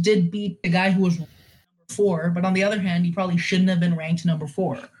Stevens did beat the guy who was number 4, but on the other hand, he probably shouldn't have been ranked number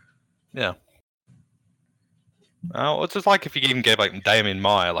 4. Yeah. It's just like if you even gave like Damian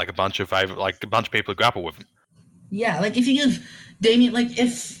Maia like a bunch of people to grapple with him. Yeah, like if you give Damien, like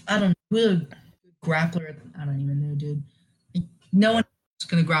if I don't know who a grappler, I don't even know, dude. Like, no one's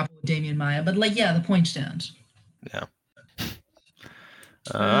gonna grapple with Damien Maya, but like yeah, the point stands. Yeah.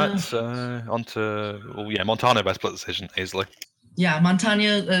 Alright, so on to Montano by split decision easily. Yeah,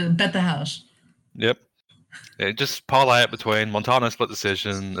 Montano bet the house. Yep. Yeah, just parlay it between Montano split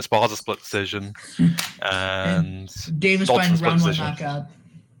decision, Esparza split decision, and Davis Dodson by split round one decision. knockout.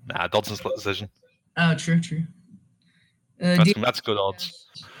 Nah, Dodson split decision. Oh, true. That's good odds.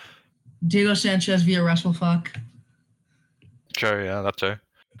 Diego Sanchez via WrestleFuck. True, yeah, that too.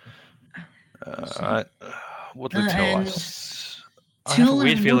 Alright. Woodley Till. I have a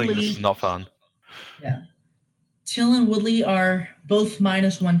weird feeling this is not fun. Yeah. Till and Woodley are both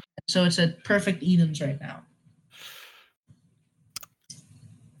 -1, so it's at perfect evens right now.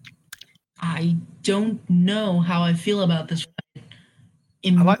 I don't know how I feel about this fight.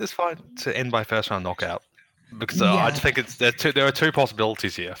 I like this fight to end by first round knockout because I just think there are two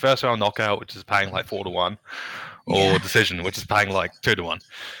possibilities here: first round knockout, which is paying like 4-1, or decision, which is paying like 2-1.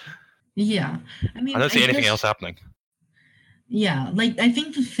 Yeah, I mean, I don't see anything else happening. Yeah, like I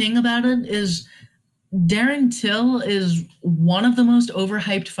think the thing about it is Darren Till is one of the most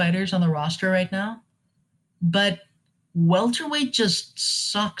overhyped fighters on the roster right now, but welterweight just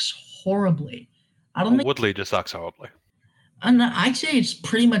sucks horribly. I don't think Woodley just sucks horribly. And I'd say it's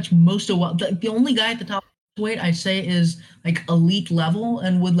pretty much most of what the only guy at the top weight I'd say is like elite level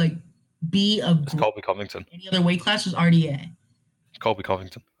and would like be It's Colby Covington. Any other weight class is RDA. Colby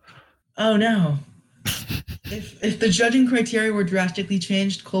Covington. Oh no. If the judging criteria were drastically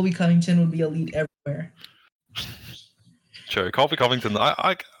changed, Colby Covington would be elite everywhere. True, Colby Covington.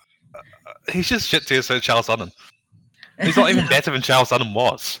 He's just shit tier so Charles Sonnen. He's not even better than Charles Sonnen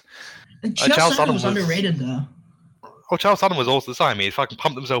was. Charles Sonnen was underrated though. Well, Charles Sonnen was also the same. He fucking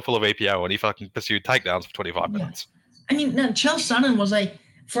pumped himself full of APO and he fucking pursued takedowns for 25 minutes. I mean, no, Charles Sonnen was like,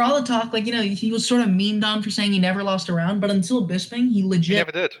 for all the talk, like, you know, he was sort of memed on for saying he never lost a round, but until Bisping, he legit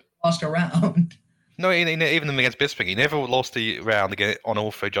never did. Lost a round. No, even against Bisping, he never lost a round on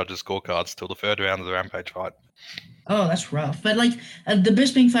all three judges' scorecards till the third round of the Rampage fight. Oh, that's rough. But like the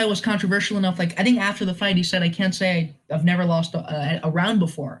Bisping fight was controversial enough. Like I think after the fight, he said, "I can't say I've never lost a round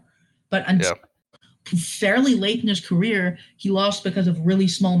before," but until fairly late in his career, he lost because of really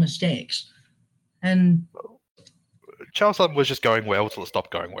small mistakes. And Charles Sonnen was just going well till it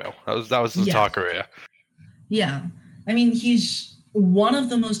stopped going well. That was his entire career. Yeah, I mean he's one of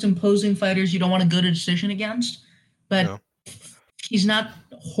the most imposing fighters you don't want to go to decision against, but he's not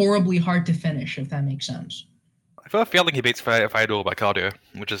horribly hard to finish, if that makes sense. I feel feeling he beats Fedor by cardio,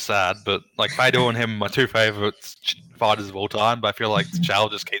 which is sad, but like Fedor and him are my two favorites fighters of all time, but I feel like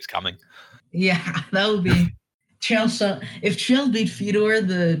Chael just keeps coming. Yeah, that would be Chael. If Chael beat Fedor,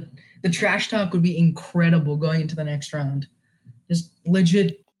 the trash talk would be incredible going into the next round. Just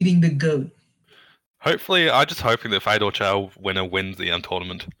legit beating the GOAT. Hopefully, I'm just hoping that Fedor Chael winner wins the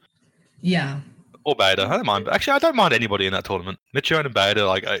tournament. Yeah. Or Bader. I don't mind. Actually, I don't mind anybody in that tournament. Mitrione and Bader,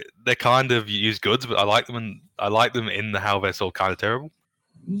 like they kind of use goods, but I like them in how they're still kind of terrible.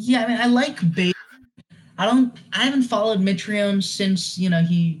 Yeah, I mean, I like Bader. I haven't followed Mitrione since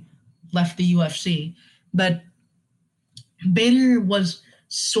he left the UFC, but Bader was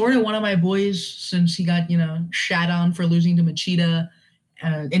sort of one of my boys since he got shat on for losing to Machida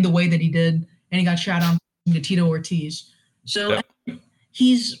in the way that he did, and he got shat on to Tito Ortiz. So. Yep.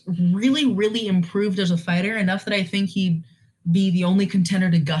 He's really, really improved as a fighter, enough that I think he'd be the only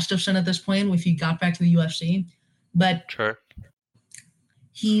contender to Gustafsson at this point if he got back to the UFC. But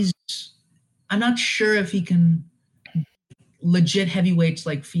I'm not sure if he can legit heavyweights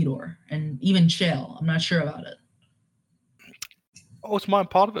like Fedor and even Chael. I'm not sure about it. Oh, it's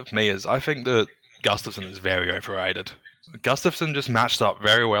part of it for me is I think that Gustafsson is very overrated. Gustafsson just matched up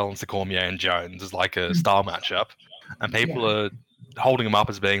very well into Cormier and Jones as like a style matchup, and people are holding him up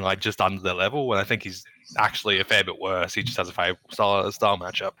as being like just under their level, and I think he's actually a fair bit worse. He just has a favorable style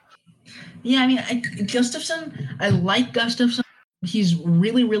matchup. Yeah, I mean, Gustafsson, I like Gustafsson. He's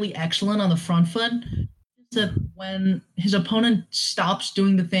really, really excellent on the front foot. That when his opponent stops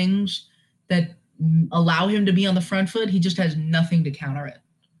doing the things that allow him to be on the front foot, he just has nothing to counter it,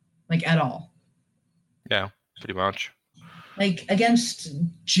 like at all. Yeah, pretty much. Like against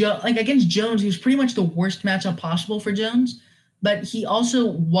Jones, he was pretty much the worst matchup possible for Jones. But he also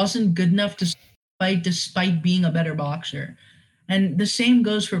wasn't good enough to fight despite being a better boxer. And the same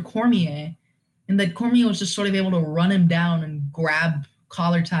goes for Cormier, in that Cormier was just sort of able to run him down and grab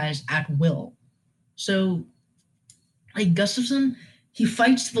collar ties at will. So, like Gustafsson, he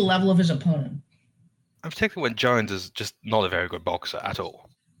fights to the level of his opponent. Particularly when Jones is just not a very good boxer at all.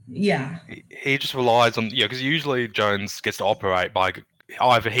 Yeah. He just relies on because usually Jones gets to operate by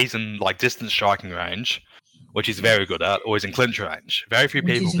either he's in like distance striking range, which he's very good at, or he's in clinch range. Very few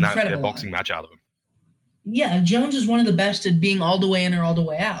Which people is can actually get a incredible boxing match out of him. Yeah, Jones is one of the best at being all the way in or all the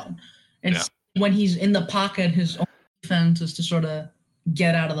way out. It's when he's in the pocket, his only defense is to sort of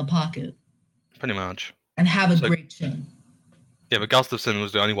get out of the pocket. Pretty much. And have a great chin. Yeah, but Gustafsson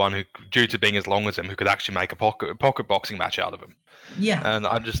was the only one who, due to being as long as him, who could actually make a pocket boxing match out of him. Yeah. And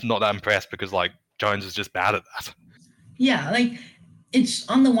I'm just not that impressed because like Jones is just bad at that. Yeah, like it's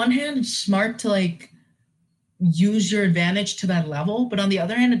on the one hand, it's smart to like use your advantage to that level, but on the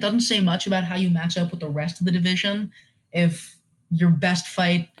other hand, it doesn't say much about how you match up with the rest of the division if your best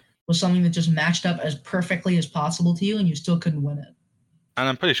fight was something that just matched up as perfectly as possible to you and you still couldn't win it. And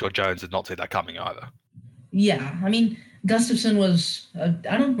I'm pretty sure Jones did not see that coming either. Yeah, I mean, Gustafsson was,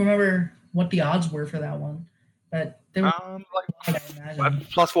 I don't remember what the odds were for that one, but they were like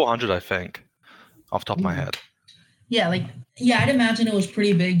plus 400, I think, off the top of my head. Yeah, I'd imagine it was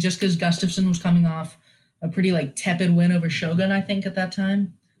pretty big just because Gustafsson was coming off a pretty like tepid win over Shogun, I think, at that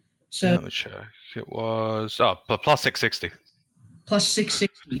time. So let me check. It was plus 660. Plus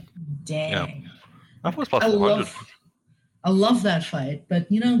 660. Dang. Yeah. I thought it was plus 400. I love that fight, but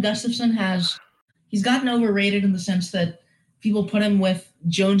Gustafsson he's gotten overrated in the sense that people put him with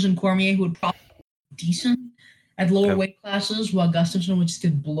Jones and Cormier, who would probably be decent at lower weight classes, while Gustafsson would just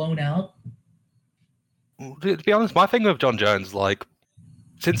get blown out. To be honest, my thing with John Jones, like,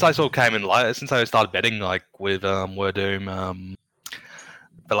 since I sort of came in later, since I started betting, like, with Werdum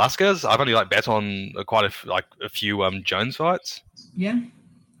Velasquez, I've only, like, bet on quite a few Jones fights. Yeah.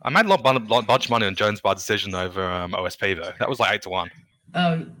 I made a bunch of money on Jones by decision over OSP, though. That was, like, 8-1.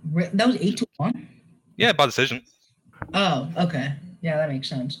 Oh, that was 8-1? Yeah, by decision. Oh, okay. Yeah, that makes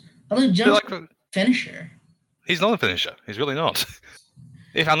sense. Although Jones is a finisher. He's not a finisher. He's really not.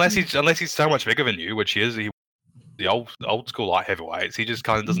 Unless he's so much bigger than you, which he is, the old school light heavyweights, he just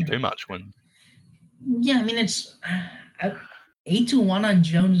kind of doesn't do much when. Yeah, I mean it's 8-1 on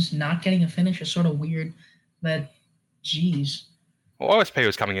Jones not getting a finish is sort of weird, but geez. Well, OSP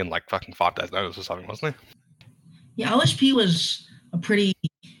was coming in like fucking 5 days notice or something, wasn't he? Yeah, OSP was a pretty.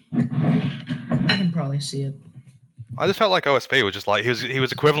 I can probably see it. I just felt like OSP was just like he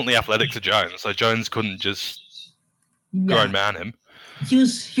was equivalently athletic to Jones, so Jones couldn't just grown man him. He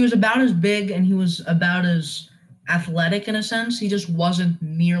was about as big and he was about as athletic in a sense. He just wasn't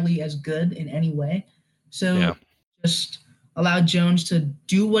nearly as good in any way. So just allowed Jones to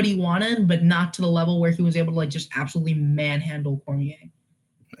do what he wanted, but not to the level where he was able to like just absolutely manhandle Cormier.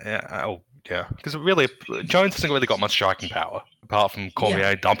 Yeah, because really Jones hasn't really got much striking power apart from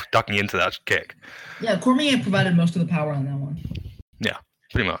Cormier ducking into that kick. Yeah, Cormier provided most of the power on that one. Yeah,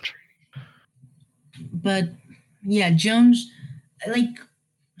 pretty much. But yeah, Jones, I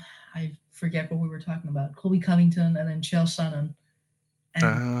forget what we were talking about. Colby Covington and then Chael Sonnen.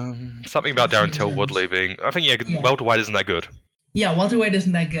 Something about Darren Till Woodley being. I think welterweight isn't that good. Yeah, welterweight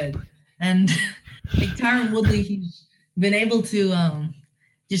isn't that good, and like Tyron Woodley, he's been able to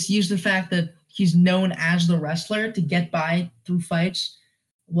just use the fact that he's known as the wrestler to get by through fights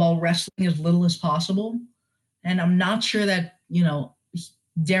while wrestling as little as possible, and I'm not sure that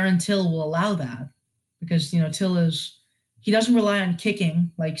Darren Till will allow that because Till he doesn't rely on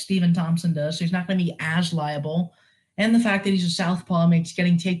kicking like Stephen Thompson does, so he's not going to be as liable. And the fact that he's a southpaw makes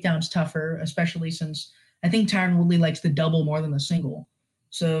getting takedowns tougher, especially since I think Tyron Woodley likes the double more than the single.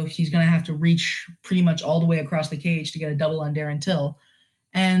 So he's going to have to reach pretty much all the way across the cage to get a double on Darren Till.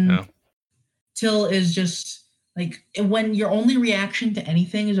 And Till is just like when your only reaction to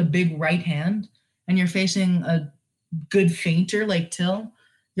anything is a big right hand and you're facing a good feinter like Till,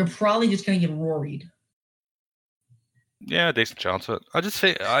 you're probably just going to get roaried. Yeah, decent chance of it. I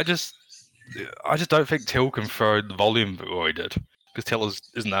just don't think Till can throw the volume that Rory did because Till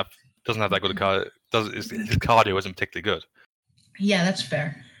doesn't have that good a cardio. His cardio isn't particularly good. Yeah, that's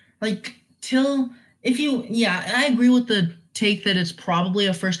fair. Like Till, I agree with the take that it's probably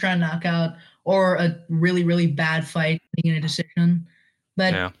a first round knockout or a really, really bad fight in a decision.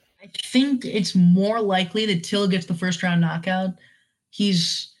 But I think it's more likely that Till gets the first round knockout.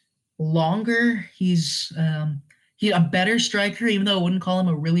 He's longer. He's a better striker, even though I wouldn't call him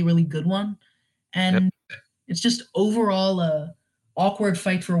a really, really good one. And it's just overall a awkward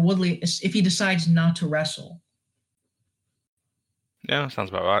fight for Woodley if he decides not to wrestle. Yeah, sounds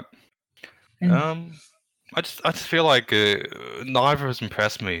about right. And I just feel like neither has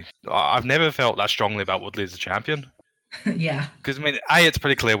impressed me. I've never felt that strongly about Woodley as a champion. Yeah. Because, I mean, it's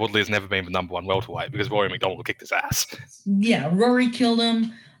pretty clear Woodley has never been the number one welterweight because Rory McDonald kicked his ass. Yeah, Rory killed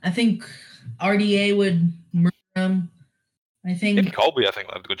him. I think RDA would murder him. I think even Colby, I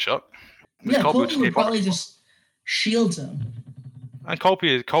think, had a good shot. Colby would probably just shields him. And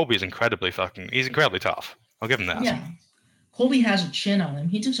Colby is incredibly he's incredibly tough. I'll give him that. Yeah. Colby has a chin on him.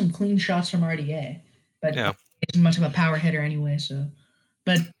 He took some clean shots from RDA, but yeah, isn't much of a power hitter anyway. So,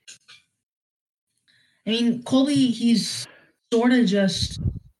 but I mean, Colby, he's sort of just.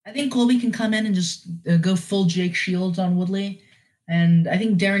 I think Colby can come in and just go full Jake Shields on Woodley, and I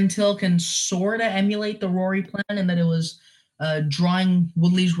think Darren Till can sort of emulate the Rory plan in that it was drawing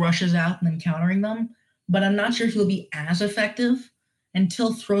Woodley's rushes out and then countering them. But I'm not sure he'll be as effective. And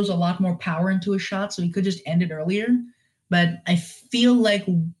Till throws a lot more power into his shot, so he could just end it earlier. But I feel like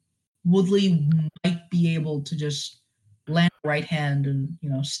Woodley might be able to just land a right hand and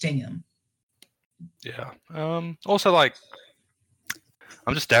sting him. Yeah. Also, like,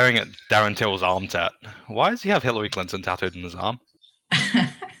 I'm just staring at Darren Till's arm tat. Why does he have Hillary Clinton tattooed in his arm?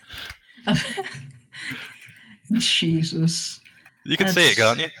 Jesus. You can see it,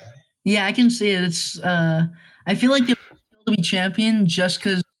 can't you? Yeah, I can see it. It's. I feel like they'll be champion just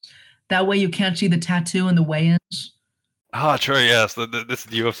because that way you can't see the tattoo in the weigh-ins. Ah, true. Yes, this is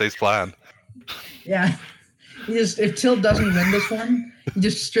the UFC's plan. Yeah. If Till doesn't win this one, you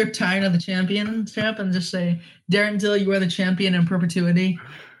just strip Tyron of the championship and just say, Darren Till, you are the champion in perpetuity.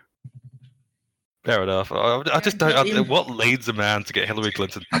 Fair enough. I just don't. What leads a man to get Hillary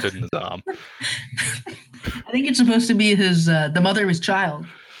Clinton tattooed in his arm? I think it's supposed to be the mother of his child.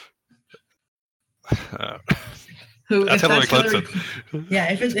 That's Hillary Clinton.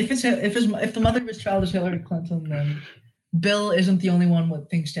 Yeah, if the mother of his child is Hillary Clinton, then Bill isn't the only one with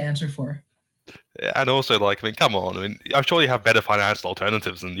things to answer for. Yeah, and also, like, I mean, come on. I mean, I'm sure you have better financial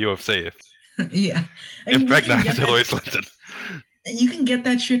alternatives than UFC. Yeah. If pregnant is Hillary Clinton. You can get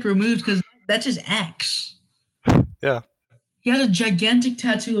that shit removed because that's his ex. Yeah. He has a gigantic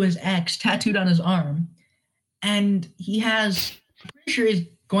tattoo of his ex tattooed on his arm. And I'm pretty sure he's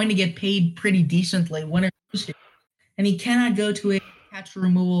going to get paid pretty decently when it goes to. And he cannot go to a tattoo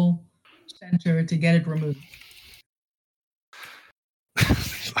removal center to get it removed.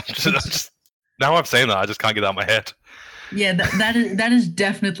 Now I'm saying that, I just can't get out of my head. Yeah, that is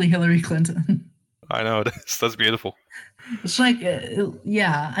definitely Hillary Clinton. I know, it is. That's beautiful. It's like,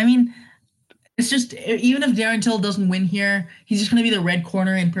 yeah, I mean, it's just, even if Darren Till doesn't win here, he's just going to be the red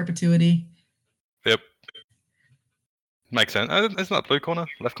corner in perpetuity. Yep. Makes sense. Isn't that blue corner?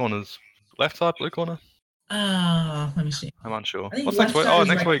 Left corner's left side, blue corner? Let me see. I'm unsure. What's next week? Oh,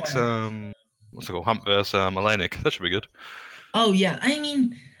 next week's, what's it called? Hump versus Malenik. That should be good. Oh, yeah. I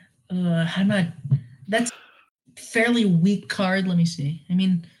mean, that's fairly weak card. Let me see. I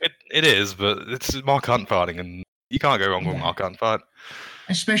mean, it is, but it's Mark Hunt fighting, and you can't go wrong with Mark Hunt fight.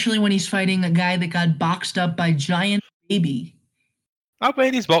 Especially when he's fighting a guy that got boxed up by Giant Baby. I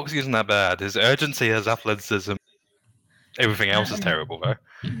bet his boxing isn't that bad. His urgency, his athleticism, everything else is terrible, though.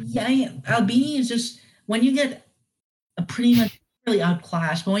 Yeah, Albini is just, when you get a pretty much really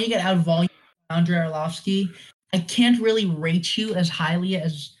outclassed, but when you get outvolumed by Andrei Arlovsky, I can't really rate you as highly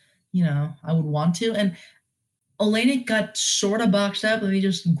as, I would want to. And Olenek got sort of boxed up and he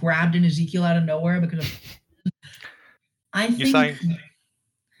just grabbed an Ezekiel out of nowhere because of...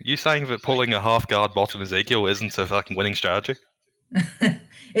 You saying that pulling a half guard bottom Ezekiel isn't a fucking winning strategy?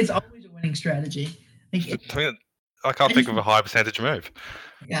 It's always a winning strategy. I can't think of a high percentage move.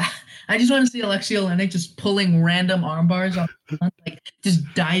 Yeah, I just want to see Alexei Olenek just pulling random arm bars on, like just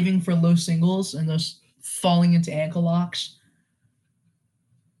diving for low singles and those falling into ankle locks.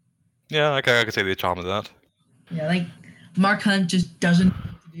 Yeah, okay, I can see the charm of that. Yeah, like Mark Hunt just doesn't know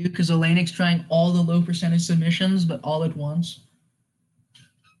what to do because Olenek's trying all the low percentage submissions, but all at once.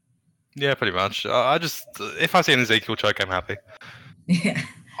 Yeah, pretty much. If I see an Ezekiel choke, I'm happy. Yeah.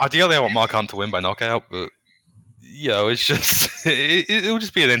 Ideally, I want Mark Hunt to win by knockout, but it's just it'll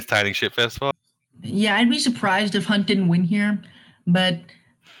just be an entertaining shitfest fight. Yeah, I'd be surprised if Hunt didn't win here, but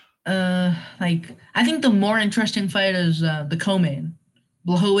I think the more interesting fight is the co-main,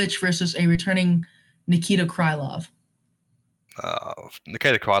 Blachowicz versus a returning Nikita Krylov.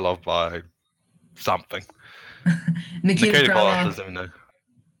 Nikita Krylov by something. Nikita Krylov doesn't even know.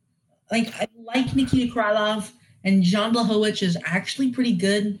 I like Nikita Krylov, and Jan Blachowicz is actually pretty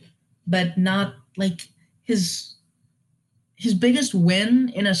good, but not like his biggest win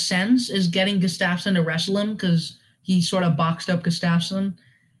in a sense is getting Gustafsson to wrestle him because he sort of boxed up Gustafsson,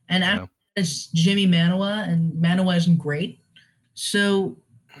 and after it's Jimmy Manuwa, and Manuwa isn't great, so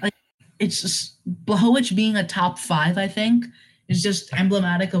it's just, Blachowicz being a top 5, I think, is just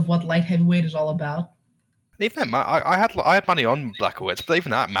emblematic of what light heavyweight is all about. Even that, I had money on Blachowicz, but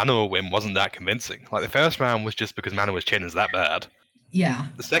even that Manuwa win wasn't that convincing. Like the first round was just because Manuwa's chin is that bad. Yeah.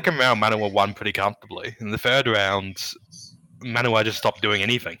 The second round, Manuwa won pretty comfortably. In the third round, Manuel just stopped doing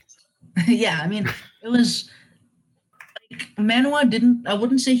anything. Yeah, I mean, it was like Manuel didn't. I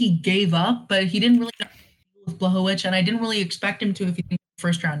wouldn't say he gave up, but he didn't really know how to deal with Blachowicz, and I didn't really expect him to if he did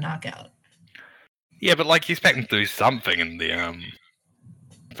first round knockout. Yeah, but like you expect him to do something in the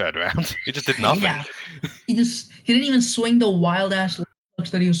third round. He just did nothing. Yeah, he didn't even swing the wild ass looks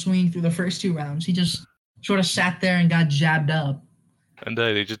that he was swinging through the first 2 rounds. He just sort of sat there and got jabbed up. And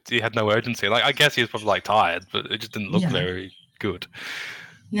he had no urgency. Like I guess he was probably like tired, but it just didn't look very good.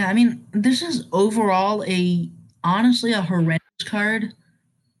 Yeah, I mean, this is overall honestly a horrendous card.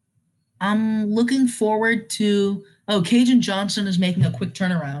 I'm looking forward to. Oh, Cajun Johnson is making a quick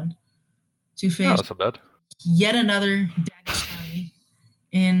turnaround to face that's not bad. Yet another Dagestani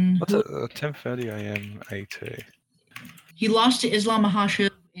in. What's it? 10:30 a.m. AT. He lost to Islam Makhachev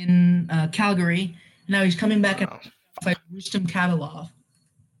in Calgary. Now he's coming back and fight Rustam Kabilov.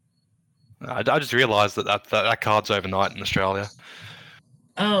 I just realised that card's overnight in Australia.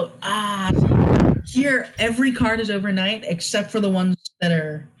 Oh, here every card is overnight except for the ones that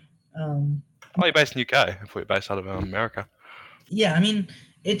are. You're based in UK. I thought you're based out of America. Yeah, I mean,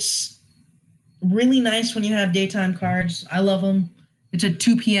 it's really nice when you have daytime cards. I love them. It's at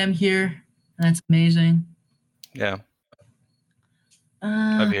 2 p.m. here, and that's amazing. Yeah.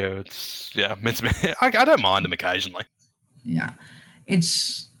 Over here, it's I don't mind them occasionally. Yeah,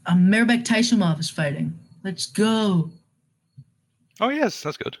 it's Mirbek Taisumov is fighting. Let's go. Oh yes,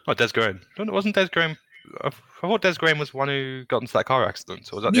 that's good. Oh, Des Green. Wasn't Des Green? I thought Des Green was the one who got into that car accident.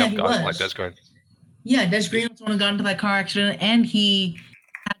 So was that the other guy like Des Green? Yeah, Des Green was the one who got into that car accident, and he.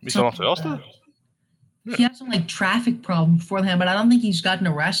 He had some, he had some like traffic problem beforehand, but I don't think he's gotten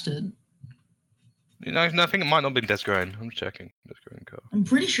arrested. No, I think it might not have been Des Green. I'm checking Des Green car. I'm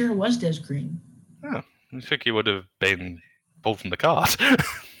pretty sure it was Des Green. Oh, I think he would have been pulled from the car.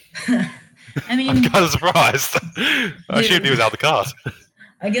 I mean, I'm kind of surprised. I assumed he was out of the car.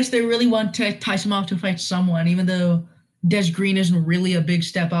 I guess they really want Taisumov to fight someone, even though Des Green isn't really a big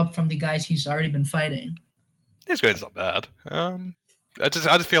step up from the guys he's already been fighting. Des Green's not bad. I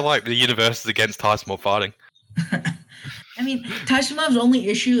just feel like the universe is against Taisumov fighting. I mean, Taisumov's only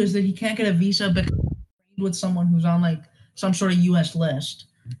issue is that he can't get a visa because he's with someone who's on like some sort of U.S. list.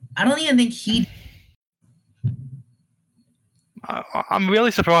 I don't even think he. I'm really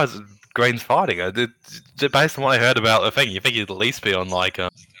surprised Green's fighting. Based on what I heard about the thing, you think he'd at least be on like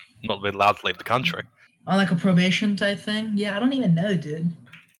not being allowed to leave the country. On like a probation type thing? Yeah, I don't even know, dude.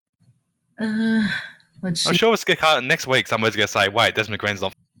 Let's see. I'm sure it's next week somebody's going to say, wait, Desmond Green's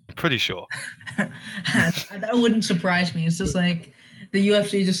not. I'm pretty sure. That wouldn't surprise me. It's just like the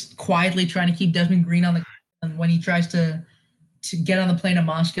UFC just quietly trying to keep Desmond Green on the and when he tries to get on the plane to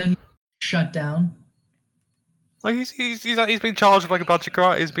Moscow, he's shut down. Like he's been charged with like a bunch of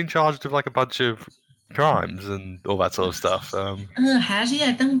crimes. He's been charged with like a bunch of crimes and all that sort of stuff. Has he?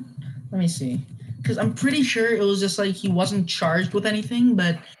 I think. Let me see. Because I'm pretty sure it was just like he wasn't charged with anything,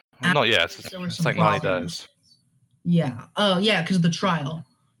 but not yet. It's like 90 days. Yeah. Oh, yeah, because of the trial.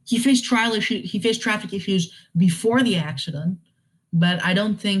 He faced traffic issues before the accident, but I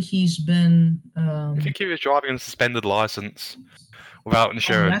don't think he's been. I think he was driving a suspended license without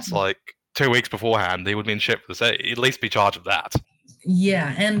insurance, like 2 weeks beforehand. He would be in shit for he'd at least be charged with that.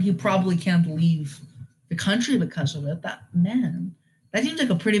 Yeah, and he probably can't leave the country because of it. That seems like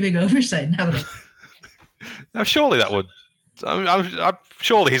a pretty big oversight. Now that now, surely that would. I'm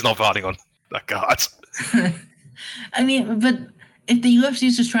surely he's not fighting on that card. I mean, but if the UFC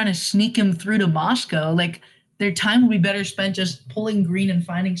is just trying to sneak him through to Moscow, like their time would be better spent just pulling Green and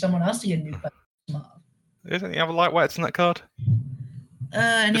finding someone else to get nuked by. Isn't he have a lightweights in that card?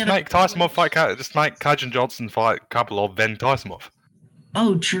 Just make Taisumov fight. Just make Cajun Johnson fight Kabilov, then Taisumov.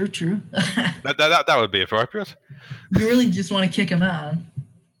 Oh, true. that would be appropriate. You really just want to kick him out.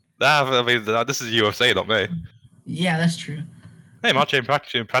 I mean, this is UFC, not me. Yeah, that's true. Hey, Marcin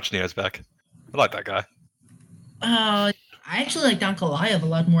Prachnio's back. I like that guy. I actually like Ankalaev a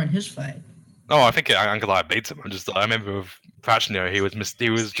lot more in his fight. Oh, I think Ankalaev beats him. I remember with Prachnio, he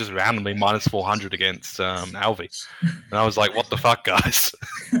was just randomly minus 400 against Alvey, and I was like, what the fuck, guys?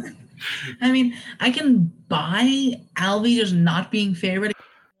 I mean, I can buy Alvey just not being favored,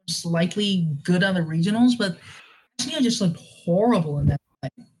 slightly good on the regionals, but Prachnio just looked horrible in that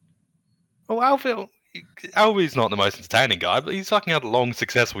fight. Oh, Alvey's not the most entertaining guy, but he's fucking had a long,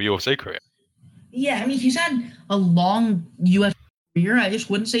 successful UFC career. Yeah, I mean, he's had a long UFC career. I just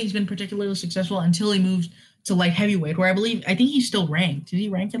wouldn't say he's been particularly successful until he moved to light heavyweight, where I think he's still ranked. Is he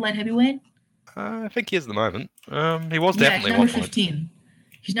ranked at light heavyweight? I think he is at the moment. He was definitely number 15.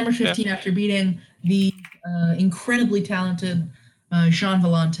 He's number 15 after beating the incredibly talented Jean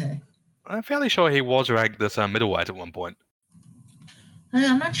Vellante. I'm fairly sure he was ranked as middleweight at one point.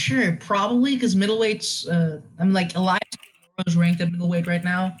 I'm not sure. Probably because middleweights. I'm like Elias is ranked at middleweight right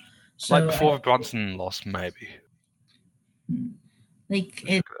now. So Like before the Brunson loss, maybe. Like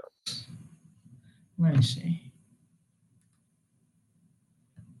it. Let me see.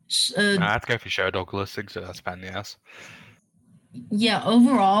 I have to go for show dog listing, so that's a pain in the ass. Yeah,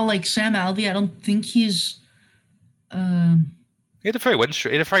 overall, like Sam Alvey, I don't think he's. He had a 3-win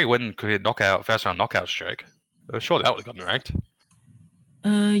streak. He had a 3-win knockout, first round knockout streak. Sure, that would have gotten ranked.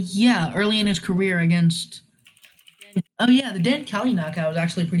 Yeah, early in his career against. Oh yeah, the Dan Kelly knockout was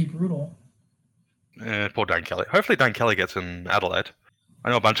actually pretty brutal. Poor Dan Kelly. Hopefully Dan Kelly gets in Adelaide. I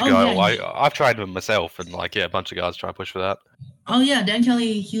know a bunch of guys. Yeah, I've tried them myself, and a bunch of guys try to push for that. Oh yeah, Dan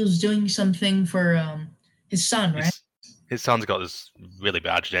Kelly. He was doing something for his son, right? His son's got this really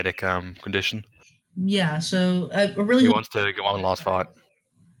bad genetic condition. Yeah, so really. He wants to get one last fight.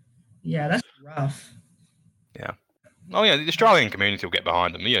 Yeah, that's rough. Yeah. Oh yeah, the Australian community will get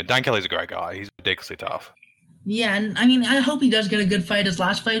behind him. Yeah, Dan Kelly's a great guy. He's ridiculously tough. Yeah, and I mean, I hope he does get a good fight. His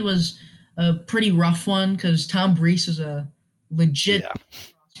last fight was a pretty rough one because Tom Breese is a legit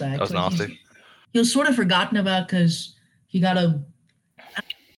prospect. That was nasty. He was sort of forgotten about because he got a. I don't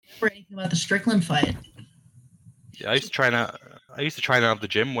remember anything about the Strickland fight. Yeah, I used to train out of the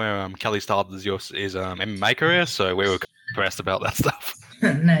gym where Kelly started his MMA career, so we were impressed about that stuff.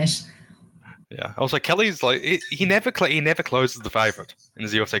 Nice. Yeah, I was like, Kelly's like he never closes the favorite in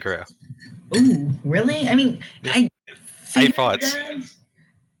his UFC career. Ooh, really? I mean, yeah. 8 fights.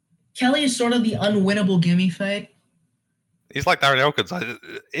 Kelly is sort of the unwinnable gimme fight. He's like Darren Elkins.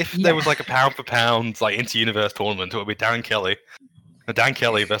 If there was like a pound for pound like inter-universe tournament, it would be Dan Kelly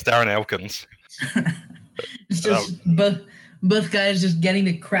versus Darren Elkins. It's just both guys just getting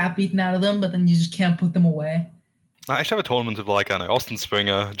the crap beaten out of them, but then you just can't put them away. I should have a tournament of like, I don't know, Austin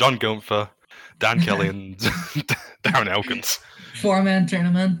Springer, John Gunther, Dan Kelly, and Darren Elkins. 4-man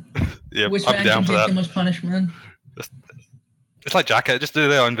tournament. Yeah, which man can take the most punishment? It's like Jackass. Just do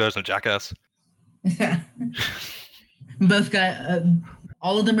their own version of Jackass. Both guys,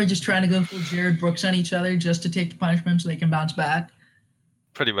 all of them are just trying to go full Jared Brooks on each other just to take the punishment so they can bounce back.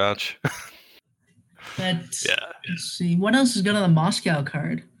 Pretty much. But yeah. Let's see. What else is good on the Moscow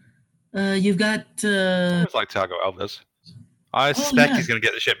card? You've got. I always like Thiago Alves. I suspect he's going to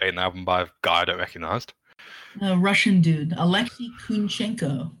get the shit beaten out of him by a guy I don't recognize. Russian dude, Alexei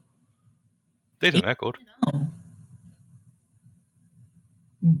Kunchenko. Decent record.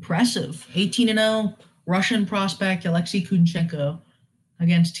 Impressive. 18-0, Russian prospect Alexei Kunchenko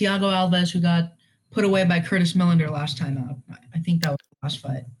against Thiago Alves, who got put away by Curtis Millender last time out. I think that was the last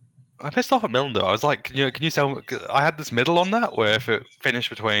fight. I pissed off at Millender. I was like, can you tell? I had this middle on that where if it finished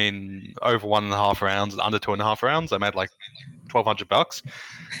between over 1.5 rounds and under 2.5 rounds, I made like $1,200.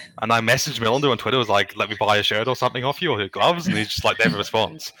 And I messaged Millender on Twitter, was like, let me buy a shirt or something off you or your gloves, and he's just like, never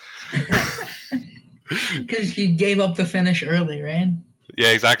responds. Because he gave up the finish early, right? Yeah,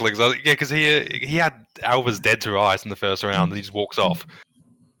 exactly. Because he had Alves dead to rights in the first round, and he just walks off.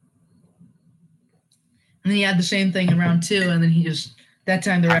 And then he had the same thing in round 2, and then he just that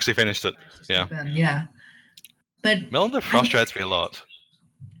time actually finished it. Yeah. Yeah. But Millender frustrates me a lot.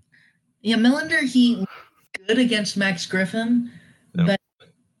 Yeah, Millender, he good against Max Griffin, but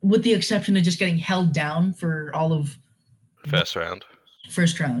with the exception of just getting held down for all of first round.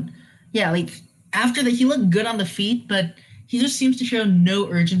 Yeah, like after that he looked good on the feet, but he just seems to show no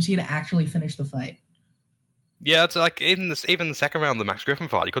urgency to actually finish the fight. Yeah, it's like even the second round of the Max Griffin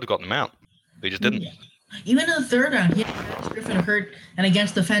fight, he could have gotten him out. But he just didn't. Yeah. Even in the third round, he had Max Griffin hurt and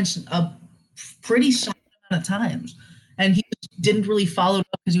against the fence a pretty solid amount of times. And he just didn't really follow up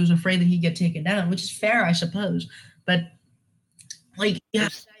because he was afraid that he'd get taken down, which is fair, I suppose. But, like, you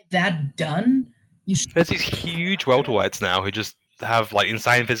have that done. There's these huge welterweights now who just have, like,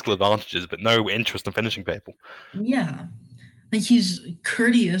 insane physical advantages but no interest in finishing people. Yeah. Like, he's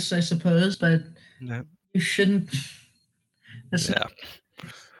courteous, I suppose, but you shouldn't. Yeah.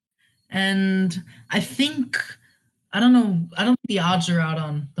 And I think, I don't think the odds are out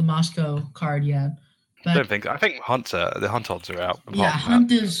on the Moscow card yet. But I think the Hunt odds are out. Yeah,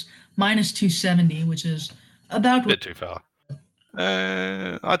 Hunt is -270, which is about a bit too far.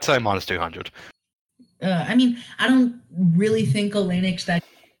 I'd say -200. I mean, I don't really think Oleinik's that.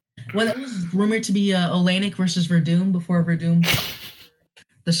 Well, it was rumored to be Oleinik versus Verdum before Verdum,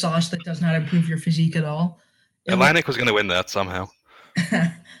 the sauce that does not improve your physique at all. Oleinik was going to win that somehow.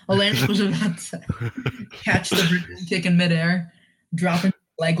 Oleinik was about to catch the Verdum kick in midair, drop into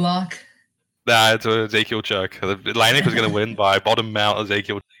the leg lock. Nah, it's an Ezekiel choke. Oleinik was going to win by bottom mount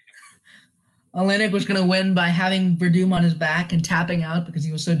Ezekiel. Oleinik was going to win by having Verdum on his back and tapping out because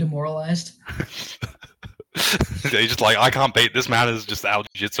he was so demoralized. He's just like, I can't beat this man. Is just out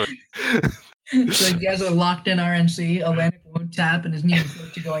jiu-jitsu. So you guys are locked in RNC. Olenek won't tap and isn't even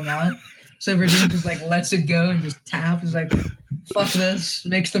close to going out. So Verdun just like lets it go and just taps. He's like, fuck this.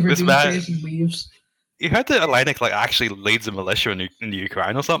 Makes the Verdun face and leaves. You heard that Olenek like actually leads a militia in the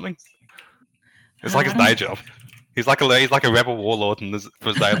Ukraine or something? It's like his day job. He's like a rebel warlord for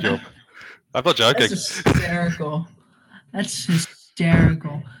his day job. I'm not joking. That's hysterical. That's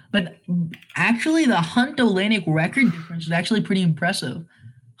hysterical. But actually, the Hunt Olenek record difference is actually pretty impressive.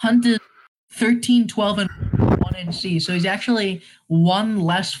 Hunt is 13, 12, and 1 NC. So he's actually one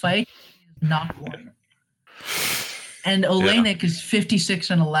less fight he's not won. And Olenek is 56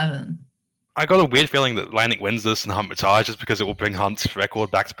 and 11. I got a weird feeling that Olenek wins this and Hunt retires just because it will bring Hunt's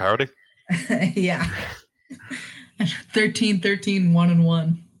record back to parity. Yeah. 13, 13, 1 and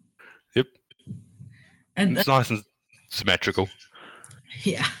 1. Yep. And it's nice and symmetrical.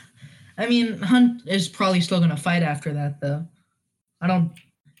 Yeah. I mean, Hunt is probably still going to fight after that, though. I don't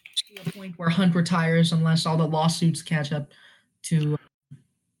see a point where Hunt retires unless all the lawsuits catch up to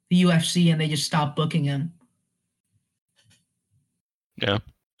the UFC and they just stop booking him. Yeah.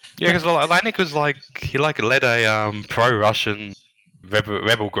 Yeah, because Olenek was like, he led a pro-Russian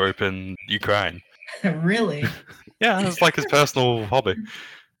rebel group in Ukraine. Really? Yeah, it's like his personal hobby.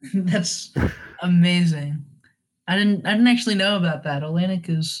 That's amazing. I didn't actually know about that. Olenek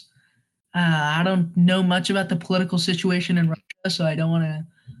is, I don't know much about the political situation in Russia, so I don't want to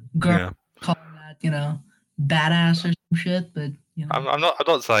call him that, badass or some shit. But I'm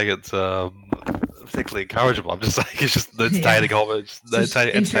not saying it's particularly encourageable. I'm just saying it's just the entertaining hobby. It's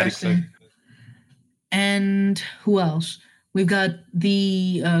interesting. And who else? We've got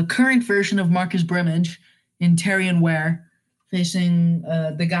the current version of Marcus Brimage in Tyrion Ware facing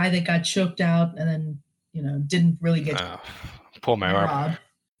the guy that got choked out and then, didn't really get poor Merab.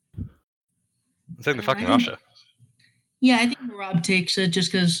 It's in the fucking Russia. Yeah, I think Merab takes it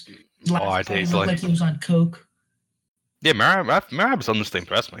just because last time looked like he was on coke. Yeah, Merab's honestly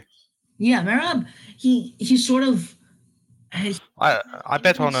impressed me. Yeah, Merab, he's sort of... I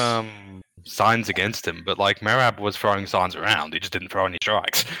bet on signs against him, but like Merab was throwing signs around. He just didn't throw any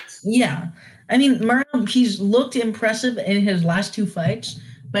strikes. Yeah. I mean, Merab, he's looked impressive in his last two fights,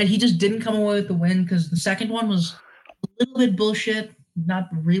 but he just didn't come away with the win because the second one was a little bit bullshit. Not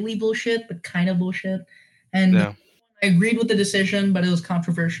really bullshit, but kind of bullshit. And I agreed with the decision, but it was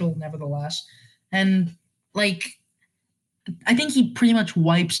controversial nevertheless. And like, I think he pretty much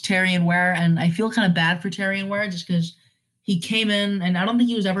wipes Tyrion Ware, and I feel kind of bad for Tyrion Ware just because he came in, and I don't think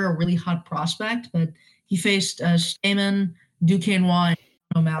he was ever a really hot prospect, but he faced Stamen, Duquesnoy, and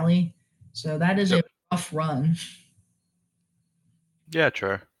O'Malley. So that is a rough run. Yeah,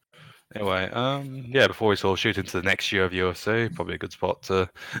 true. Anyway, before we sort of shoot into the next year of UFC, probably a good spot to...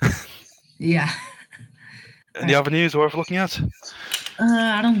 Yeah. Any other news worth looking at?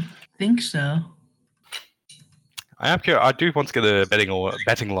 I don't think so. I am curious. I do want to get a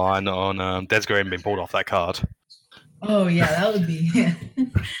betting line on Desgarin being pulled off that card. Oh yeah, that would be.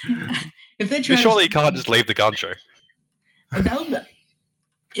 If they try, surely you can't just leave the gun show. That would.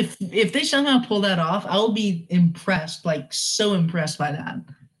 If they somehow pull that off, I will be impressed. Like so impressed by that.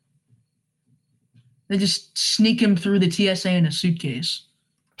 They just sneak him through the TSA in a suitcase.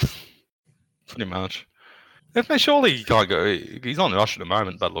 Pretty much. If they surely he can't go. He's on Russia at the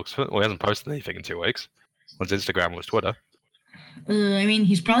moment, but he hasn't posted anything in 2 weeks. On his Instagram or his Twitter. I mean,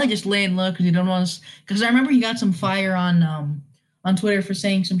 he's probably just laying low because he don't want to. Because I remember he got some fire on Twitter for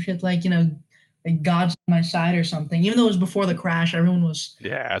saying some shit like like God's on my side or something. Even though it was before the crash, everyone was.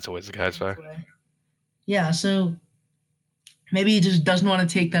 Yeah, that's always the case, though. Yeah, so maybe he just doesn't want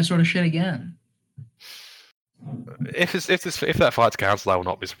to take that sort of shit again. If that fight's cancelled, I will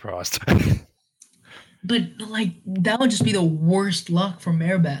not be surprised. But like that would just be the worst luck for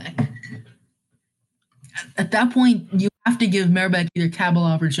Merabak. At that point, you have to give Merabak either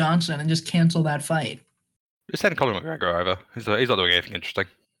Kabalov or Johnson and just cancel that fight. Just send Conor McGregor over. He's not doing anything interesting.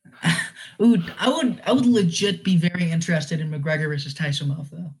 Ooh, I would legit be very interested in McGregor versus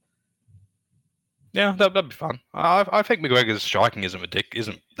Taisumov though. Yeah, that'd be fun. I think McGregor's striking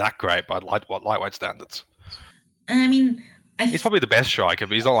isn't that great by lightweight standards. I mean, he's probably the best striker,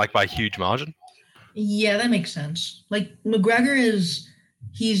 but he's not like by a huge margin. Yeah, that makes sense. Like McGregor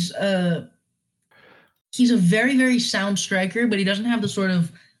he's a very, very sound striker, but he doesn't have the sort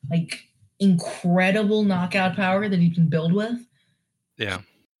of like incredible knockout power that he can build with. Yeah.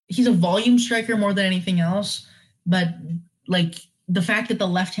 He's a volume striker more than anything else, but like the fact that the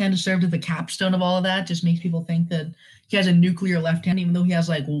left hand has served as the capstone of all of that just makes people think that he has a nuclear left hand, even though he has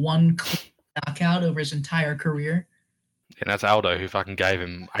like one knockout over his entire career. And that's Aldo, who fucking gave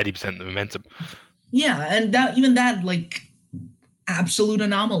him 80% of the momentum. Yeah, and that like absolute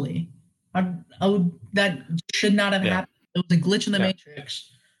anomaly. That should not have happened. It was a glitch in the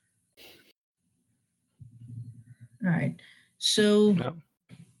matrix. All right, so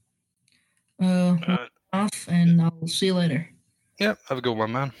off, and I'll see you later. Yep, have a good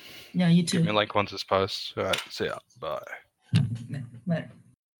one, man. Yeah, you too. Give me a like once it's posted. All right, see ya. Bye. Later.